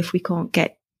helpful if we can't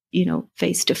get,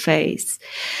 face to face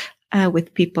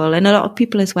with people. And a lot of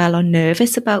people as well are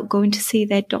nervous about going to see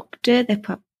their doctor. They're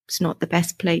perhaps not the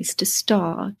best place to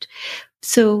start.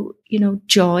 So,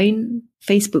 join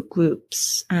Facebook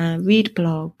groups, read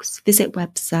blogs, visit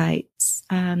websites,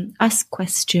 ask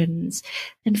questions,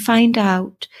 and find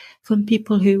out from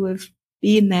people who have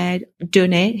been there,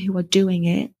 done it, who are doing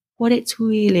it, what it's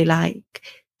really like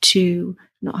to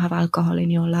not have alcohol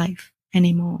in your life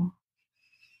anymore.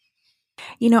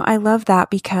 I love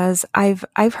that, because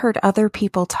I've heard other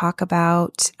people talk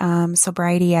about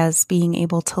sobriety as being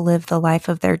able to live the life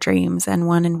of their dreams, and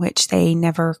one in which they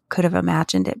never could have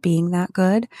imagined it being that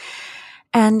good.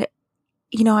 And,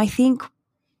 I think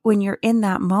when you're in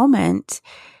that moment,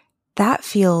 that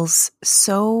feels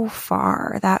so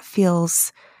far, that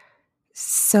feels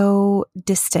so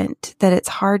distant that it's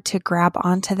hard to grab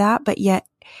onto that. But yet,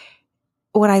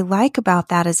 what I like about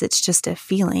that is it's just a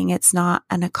feeling. It's not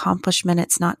an accomplishment.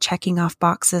 It's not checking off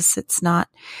boxes. It's not,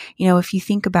 if you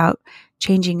think about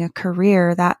changing a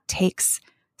career, that takes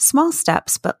small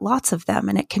steps, but lots of them,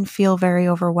 and it can feel very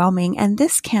overwhelming. And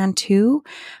this can too.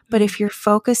 But if you're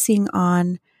focusing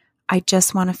on, I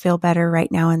just want to feel better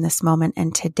right now in this moment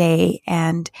and today,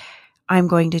 and I'm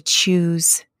going to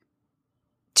choose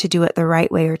to do it the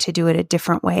right way or to do it a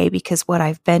different way because what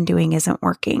I've been doing isn't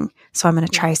working. So I'm going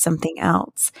to try something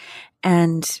else.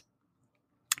 And,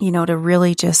 to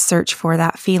really just search for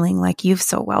that feeling like you've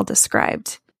so well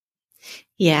described.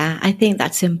 Yeah, I think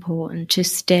that's important, to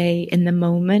stay in the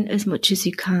moment as much as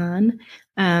you can.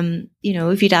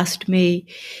 If you'd asked me,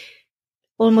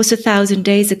 almost 1,000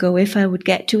 days ago, if I would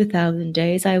get to 1,000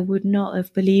 days, I would not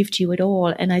have believed you at all.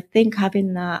 And I think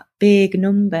having that big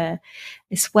number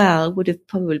as well would have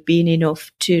probably been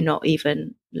enough to not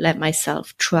even let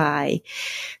myself try,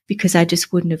 because I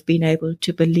just wouldn't have been able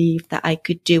to believe that I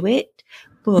could do it.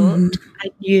 But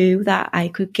I knew that I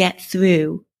could get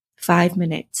through 5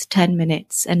 minutes, 10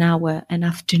 minutes, an hour, an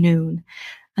afternoon.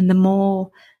 And the more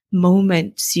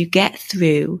moments you get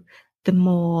through, the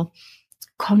more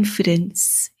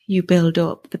confidence you build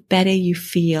up, the better you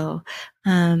feel.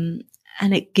 And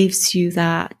it gives you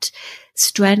that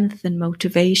strength and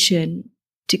motivation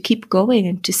to keep going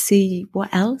and to see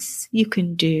what else you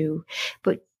can do.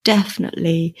 But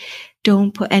definitely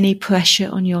don't put any pressure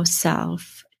on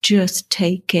yourself. Just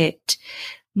take it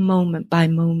moment by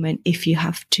moment if you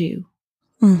have to.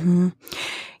 Mm-hmm.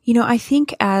 You know, I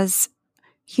think as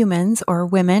humans or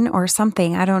women or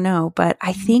something, I don't know, but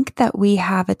I think that we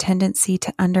have a tendency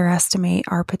to underestimate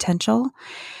our potential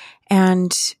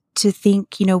and to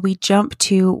think, you know, we jump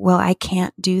to, well, I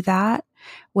can't do that,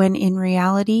 when in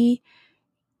reality,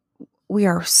 we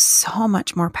are so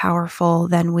much more powerful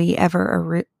than we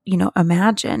ever,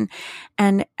 imagine.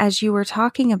 And as you were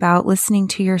talking about listening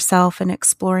to yourself and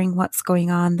exploring what's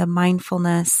going on, the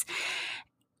mindfulness,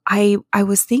 I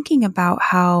was thinking about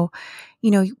how,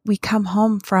 you know, we come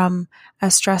home from a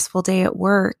stressful day at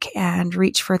work and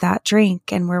reach for that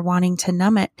drink and we're wanting to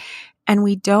numb it. And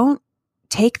we don't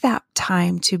take that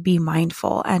time to be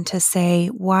mindful and to say,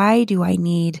 why do I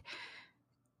need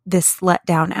this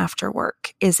letdown after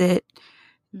work?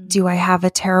 Do I have a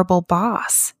terrible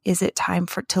boss? Is it time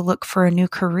to look for a new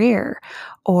career?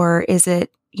 Or is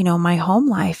it, you know, my home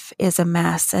life is a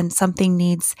mess and something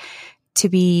needs to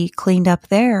be cleaned up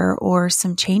there, or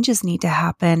some changes need to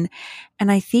happen? And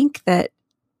I think that,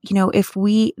 you know,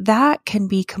 that can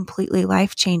be completely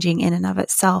life-changing in and of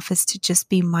itself, is to just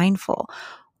be mindful.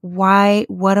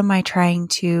 What am I trying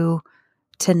to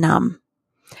numb?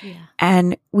 Yeah.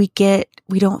 And we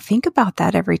don't think about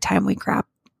that every time we grab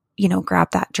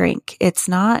that drink. It's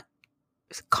not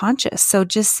conscious. So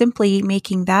just simply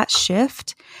making that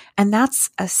shift, and that's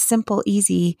a simple,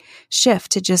 easy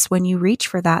shift to just, when you reach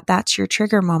for that, that's your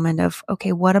trigger moment of,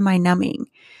 okay, what am I numbing?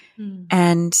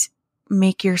 And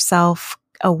make yourself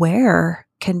aware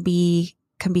can be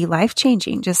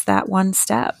life-changing, just that one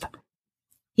step.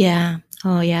 Yeah.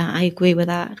 Oh yeah, I agree with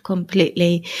that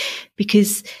completely,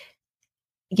 because,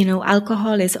 you know,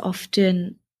 alcohol is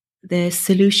often the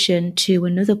solution to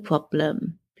another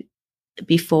problem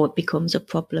before it becomes a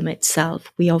problem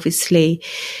itself. We obviously,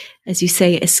 as you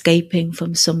say, escaping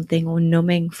from something or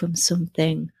numbing from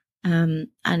something.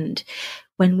 And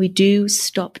when we do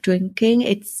stop drinking,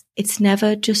 it's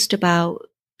never just about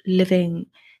living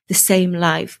the same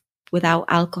life without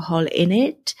alcohol in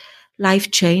it.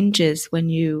 Life changes when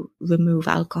you remove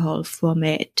alcohol from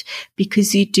it,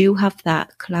 because you do have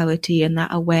that clarity and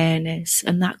that awareness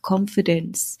and that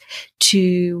confidence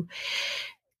to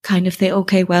kind of think,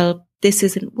 okay, well, this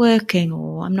isn't working,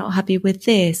 or I'm not happy with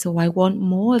this, or I want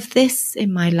more of this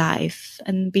in my life,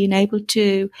 and being able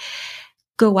to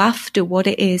go after what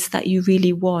it is that you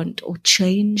really want, or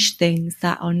change things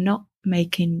that are not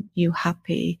making you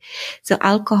happy. So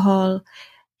alcohol,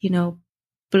 you know,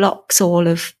 blocks all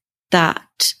of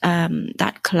that,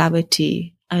 that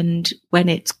clarity. And when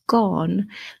it's gone,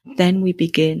 then we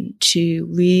begin to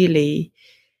really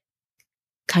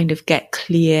kind of get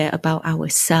clear about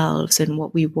ourselves and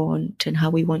what we want and how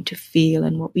we want to feel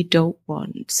and what we don't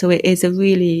want. So it is a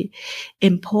really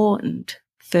important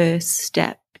first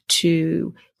step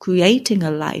to creating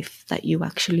a life that you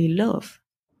actually love.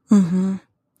 Mm-hmm.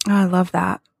 Oh, I love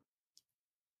that.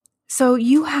 So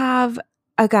you have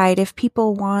a guide if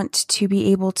people want to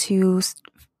be able to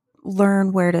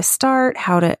learn where to start,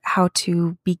 how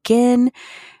to begin.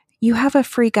 You have a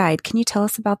free guide. Can you tell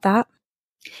us about that?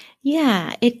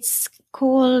 Yeah, it's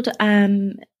called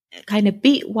kind of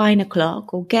Beat Wine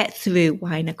O'Clock, or Get Through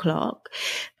Wine O'Clock,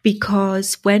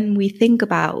 because when we think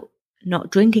about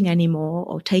not drinking anymore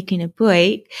or taking a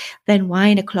break, then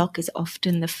wine o'clock is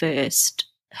often the first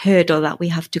hurdle that we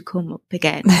have to come up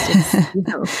against. It's, you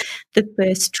know, the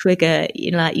first trigger,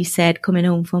 you know, like you said, coming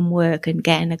home from work and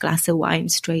getting a glass of wine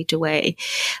straight away.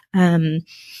 And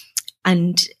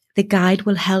the guide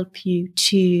will help you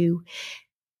to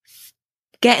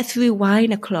get through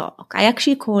wine o'clock. I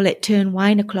actually call it turn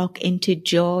wine o'clock into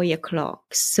joy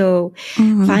o'clock. So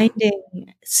finding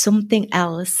something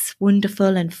else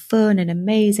wonderful and fun and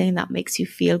amazing that makes you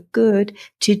feel good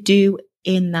to do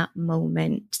in that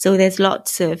moment. So there's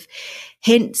lots of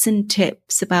hints and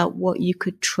tips about what you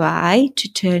could try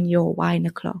to turn your wine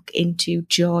o'clock into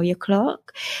joy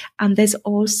o'clock. And there's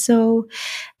also,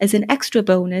 as an extra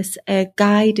bonus,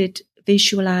 guided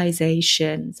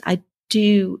visualizations. I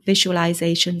do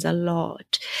visualizations a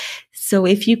lot. So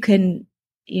if you can,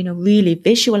 really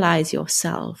visualize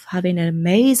yourself having an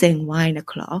amazing wine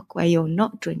o'clock where you're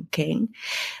not drinking,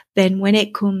 then when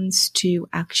it comes to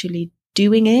actually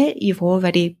doing it, you've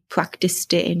already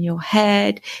practiced it in your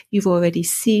head. You've already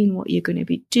seen what you're going to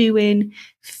be doing,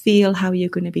 feel how you're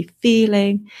going to be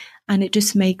feeling. And it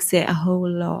just makes it a whole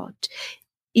lot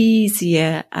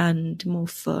easier and more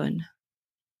fun.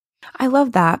 I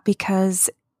love that because,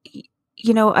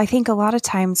 I think a lot of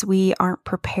times we aren't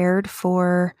prepared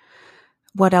for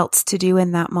what else to do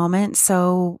in that moment.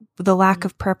 So the lack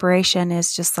of preparation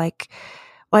is just like,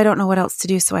 well, I don't know what else to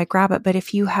do, so I grab it. But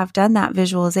if you have done that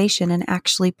visualization and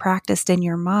actually practiced in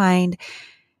your mind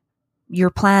your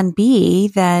plan B,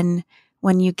 then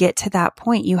when you get to that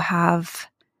point, you have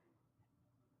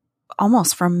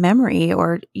almost from memory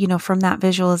or, from that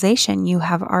visualization, you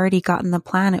have already gotten the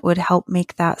plan. It would help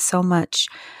make that so much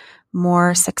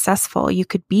more successful. You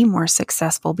could be more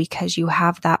successful because you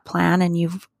have that plan and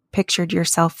you've pictured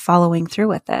yourself following through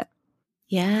with it.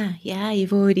 Yeah,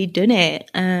 you've already done it.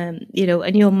 And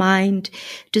your mind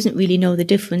doesn't really know the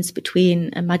difference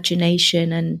between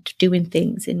imagination and doing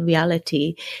things in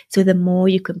reality. So the more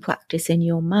you can practice in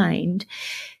your mind,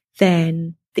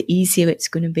 then the easier it's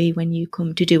going to be when you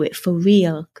come to do it for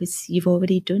real because you've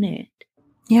already done it.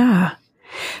 Yeah.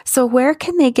 So where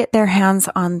can they get their hands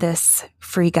on this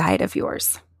free guide of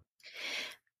yours?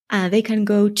 They can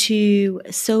go to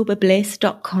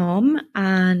soberbliss.com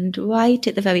and right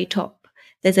at the very top,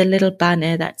 there's a little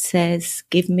banner that says,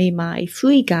 give me my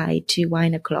free guide to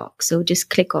wine o'clock. So just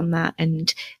click on that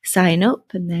and sign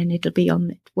up and then it'll be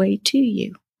on its way to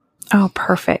you. Oh,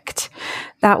 perfect.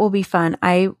 That will be fun.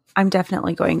 I'm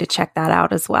definitely going to check that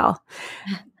out as well.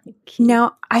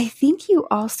 Now, I think you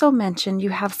also mentioned you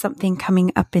have something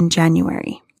coming up in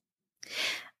January.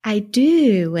 I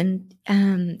do. And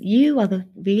you are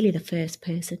really the first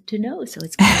person to know. So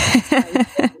it's kind of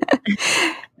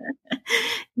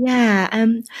Yeah.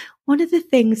 One of the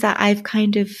things that I've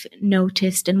kind of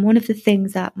noticed and one of the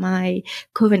things that my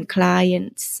current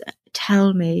clients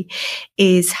tell me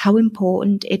is how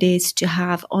important it is to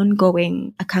have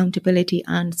ongoing accountability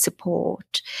and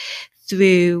support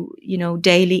through,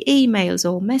 daily emails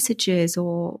or messages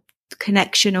or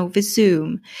connection over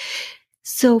Zoom.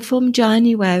 So from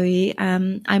January,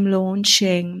 I'm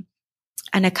launching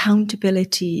an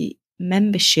accountability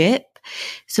membership.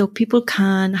 So people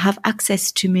can have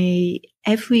access to me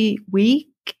every week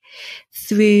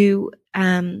through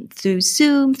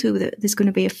Zoom, there's going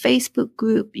to be a Facebook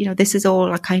group. This is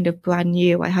all a kind of brand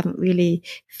new. I haven't really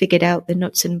figured out the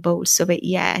nuts and bolts of it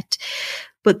yet,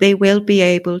 but they will be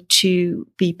able to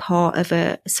be part of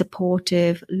a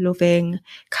supportive, loving,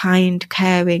 kind,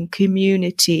 caring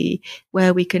community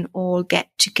where we can all get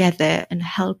together and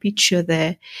help each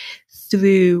other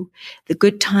through the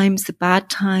good times, the bad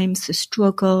times, the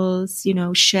struggles,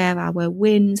 share our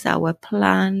wins, our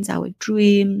plans, our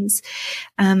dreams,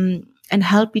 and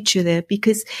help each other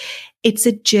because it's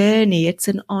a journey. It's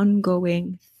an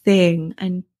ongoing thing.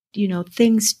 And,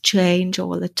 things change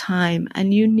all the time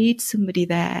and you need somebody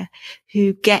there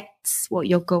who gets what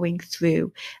you're going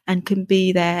through and can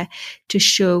be there to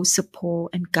show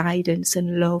support and guidance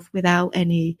and love without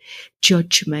any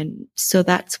judgment. So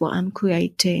that's what I'm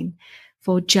creating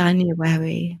for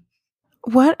January.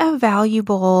 What a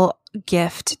valuable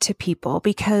gift to people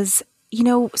because,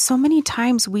 so many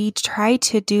times we try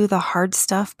to do the hard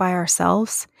stuff by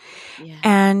ourselves. Yeah.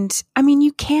 And I mean,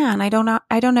 you can. I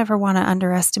don't ever want to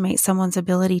underestimate someone's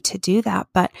ability to do that,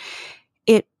 but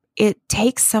it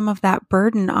takes some of that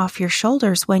burden off your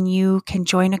shoulders when you can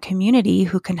join a community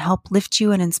who can help lift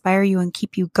you and inspire you and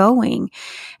keep you going.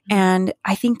 Mm-hmm. And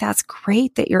I think that's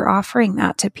great that you're offering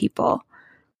that to people.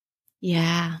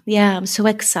 Yeah, I'm so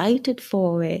excited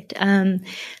for it.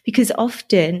 Because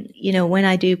often, when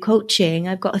I do coaching,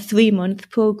 I've got a 3-month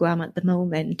program at the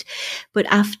moment, but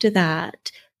after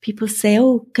that, people say,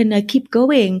 oh, can I keep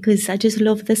going? Because I just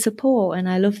love the support and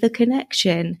I love the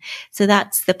connection. So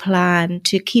that's the plan,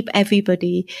 to keep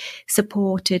everybody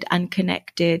supported and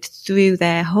connected through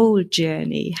their whole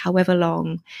journey, however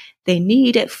long they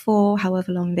need it for,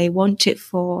 however long they want it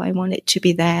for. I want it to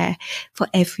be there for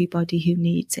everybody who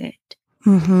needs it.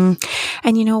 Mm-hmm.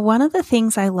 And one of the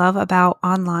things I love about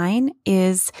online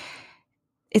is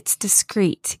it's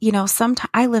discreet. Sometimes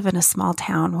I live in a small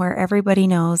town where everybody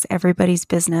knows everybody's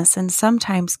business, and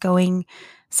sometimes going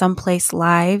someplace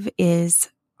live is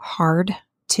hard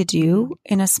to do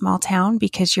in a small town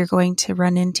because you're going to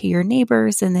run into your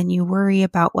neighbors and then you worry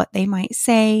about what they might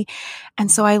say.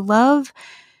 And so I love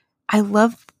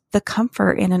the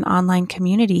comfort in an online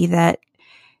community that,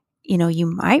 you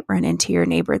might run into your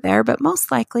neighbor there, but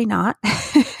most likely not.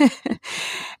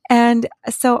 And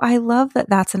so I love that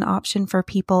that's an option for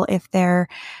people if they're,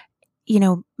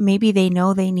 maybe they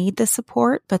know they need the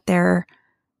support, but they're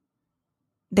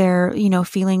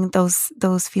feeling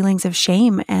those feelings of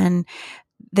shame and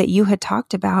that you had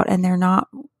talked about, and they're not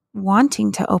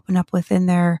wanting to open up within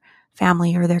their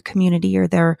family or their community or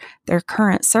their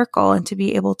current circle, and to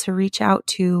be able to reach out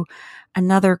to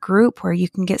another group where you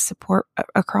can get support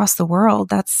across the world.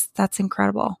 That's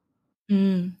incredible.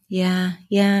 Yeah.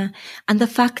 And the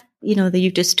fact, that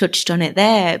you just touched on it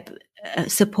there,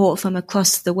 support from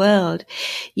across the world.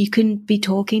 You can be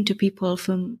talking to people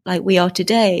from, like we are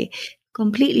today,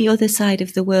 completely other side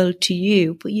of the world to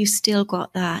you, but you still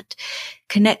got that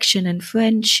connection and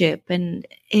friendship. And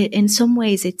in some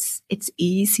ways it's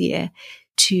easier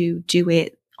to do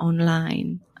it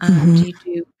online, and you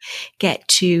do get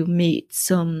to meet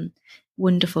some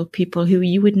wonderful people who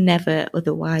you would never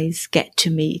otherwise get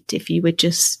to meet if you were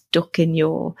just stuck in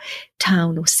your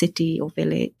town or city or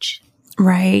village.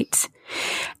 Right.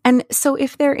 And so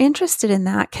if they're interested in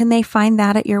that, can they find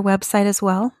that at your website as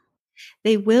well?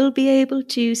 They will be able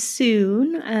to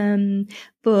soon,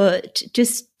 but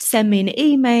just send me an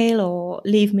email or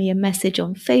leave me a message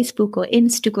on Facebook or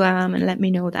Instagram and let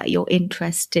me know that you're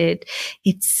interested.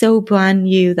 It's so brand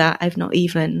new that I've not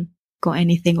even got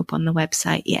anything up on the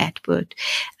website yet, but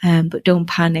don't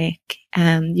panic.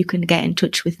 You can get in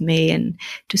touch with me and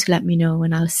just let me know,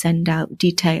 and I'll send out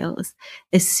details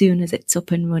as soon as it's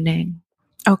up and running.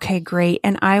 Okay, great.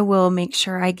 And I will make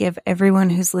sure I give everyone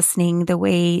who's listening the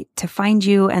way to find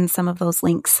you and some of those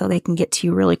links so they can get to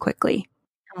you really quickly.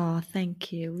 Oh,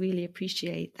 thank you. Really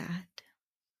appreciate that.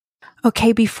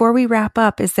 Okay, before we wrap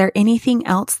up, is there anything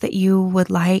else that you would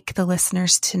like the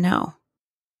listeners to know?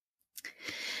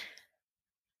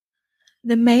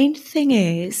 The main thing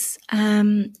is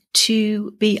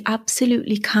to be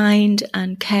absolutely kind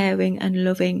and caring and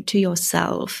loving to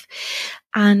yourself,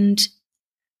 and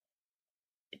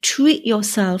treat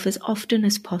yourself as often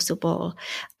as possible,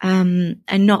 and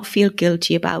not feel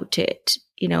guilty about it.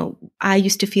 I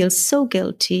used to feel so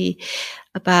guilty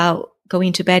about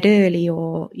going to bed early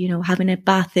or, having a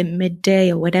bath at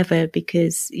midday or whatever,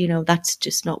 because, that's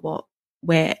just not what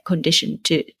we're conditioned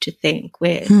to think.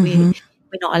 We're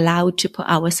not allowed to put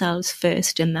ourselves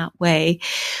first in that way.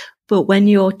 But when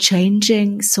you're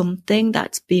changing something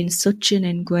that's been such an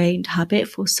ingrained habit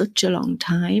for such a long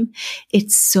time,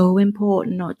 it's so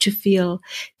important not to feel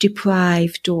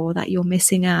deprived or that you're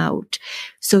missing out.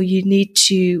 So you need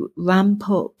to ramp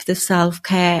up the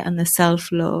self-care and the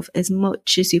self-love as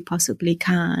much as you possibly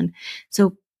can.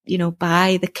 So,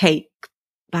 buy the cake,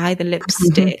 buy the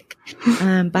lipstick,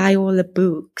 buy all the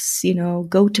books,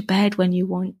 go to bed when you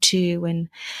want to,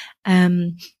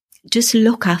 and just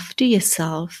look after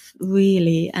yourself,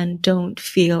 really, and don't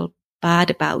feel bad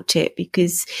about it,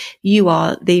 because you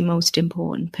are the most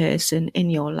important person in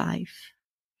your life.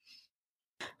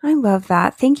 I love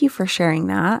that. Thank you for sharing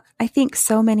that. I think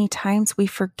so many times we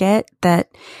forget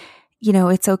that,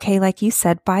 it's okay, like you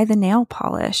said, buy the nail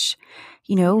polish.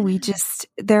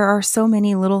 There are so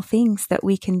many little things that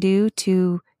we can do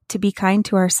to be kind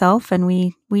to ourselves, and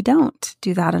we don't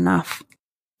do that enough.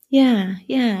 Yeah.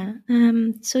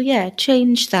 So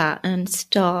change that and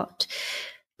start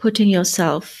putting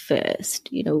yourself first.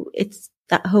 It's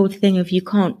that whole thing of you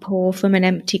can't pour from an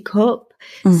empty cup.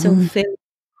 So fill the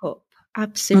cup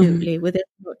absolutely with as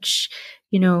much,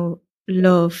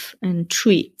 love and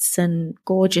treats and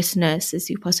gorgeousness as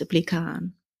you possibly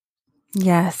can.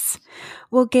 Yes.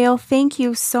 Well, Gayle, thank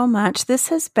you so much. This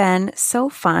has been so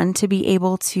fun to be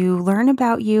able to learn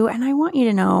about you. And I want you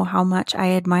to know how much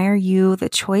I admire you, the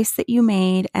choice that you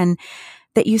made, and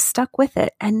that you stuck with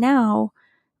it. And now,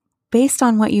 based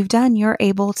on what you've done, you're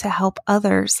able to help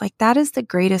others. Like, that is the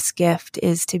greatest gift,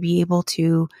 is to be able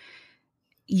to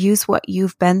use what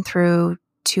you've been through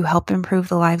to help improve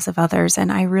the lives of others. And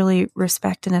I really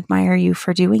respect and admire you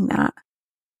for doing that.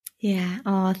 Yeah.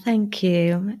 Oh, thank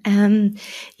you.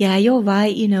 Yeah, you're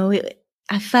right.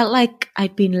 I felt like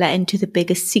I'd been let into the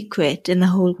biggest secret in the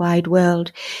whole wide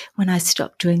world when I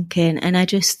stopped drinking. And I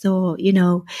just thought,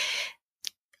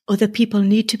 other people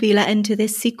need to be let into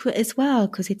this secret as well,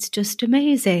 because it's just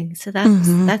amazing. So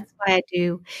that's why I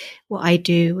do what I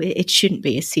do. It shouldn't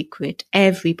be a secret.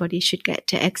 Everybody should get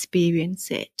to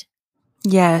experience it.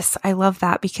 Yes, I love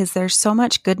that because there's so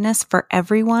much goodness for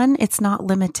everyone. It's not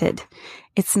limited.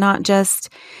 It's not just,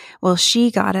 well,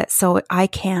 she got it, so I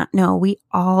can't. No, we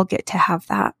all get to have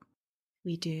that.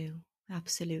 We do.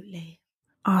 Absolutely.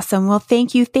 Awesome. Well,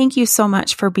 thank you. Thank you so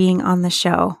much for being on the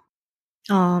show.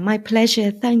 Oh, my pleasure.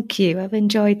 Thank you. I've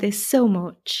enjoyed this so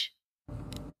much.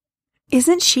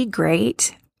 Isn't she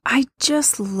great? I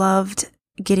just loved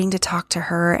getting to talk to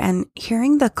her and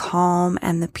hearing the calm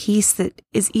and the peace that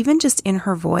is even just in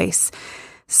her voice.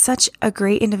 Such a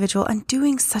great individual and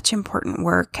doing such important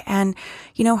work. And,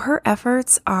 you know, her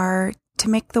efforts are to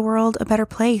make the world a better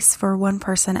place for one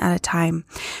person at a time.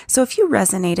 So if you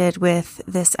resonated with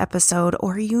this episode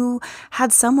or you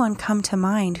had someone come to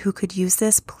mind who could use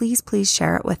this, please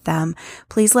share it with them.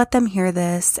 Please let them hear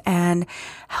this and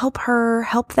help her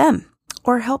help them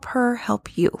or help her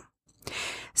help you.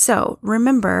 So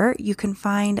remember, you can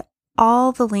find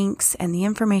all the links and the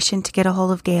information to get a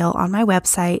hold of Gayle on my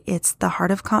website. It's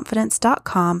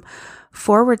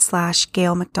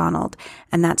theheartofconfidence.com/Gayle Macdonald.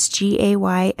 And that's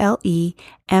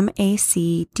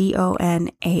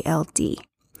GAYLEMACDONALD.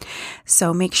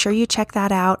 So make sure you check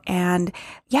that out. And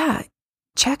yeah,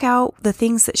 check out the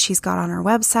things that she's got on her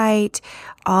website,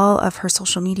 all of her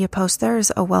social media posts. There's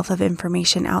a wealth of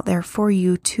information out there for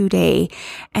you today,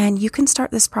 and you can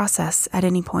start this process at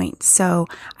any point. So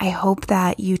I hope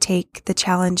that you take the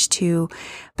challenge to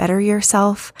better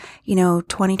yourself. You know,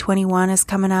 2021 is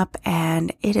coming up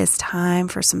and it is time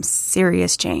for some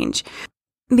serious change.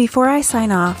 Before I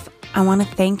sign off, I want to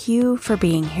thank you for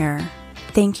being here.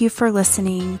 Thank you for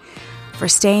listening, for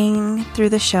staying through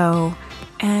the show,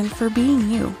 and for being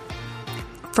you,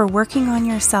 for working on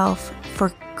yourself,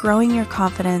 for growing your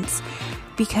confidence,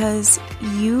 because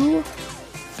you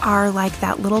are like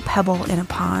that little pebble in a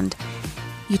pond.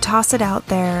 You toss it out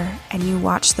there and you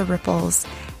watch the ripples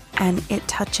and it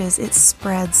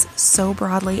spreads so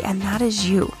broadly, and that is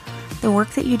you. The work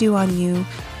that you do on you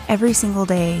every single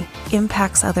day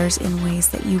impacts others in ways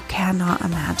that you cannot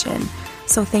imagine.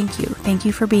 So thank you. Thank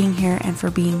you for being here and for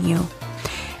being you.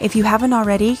 If you haven't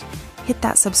already, hit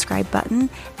that subscribe button,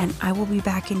 and I will be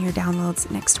back in your downloads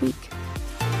next week.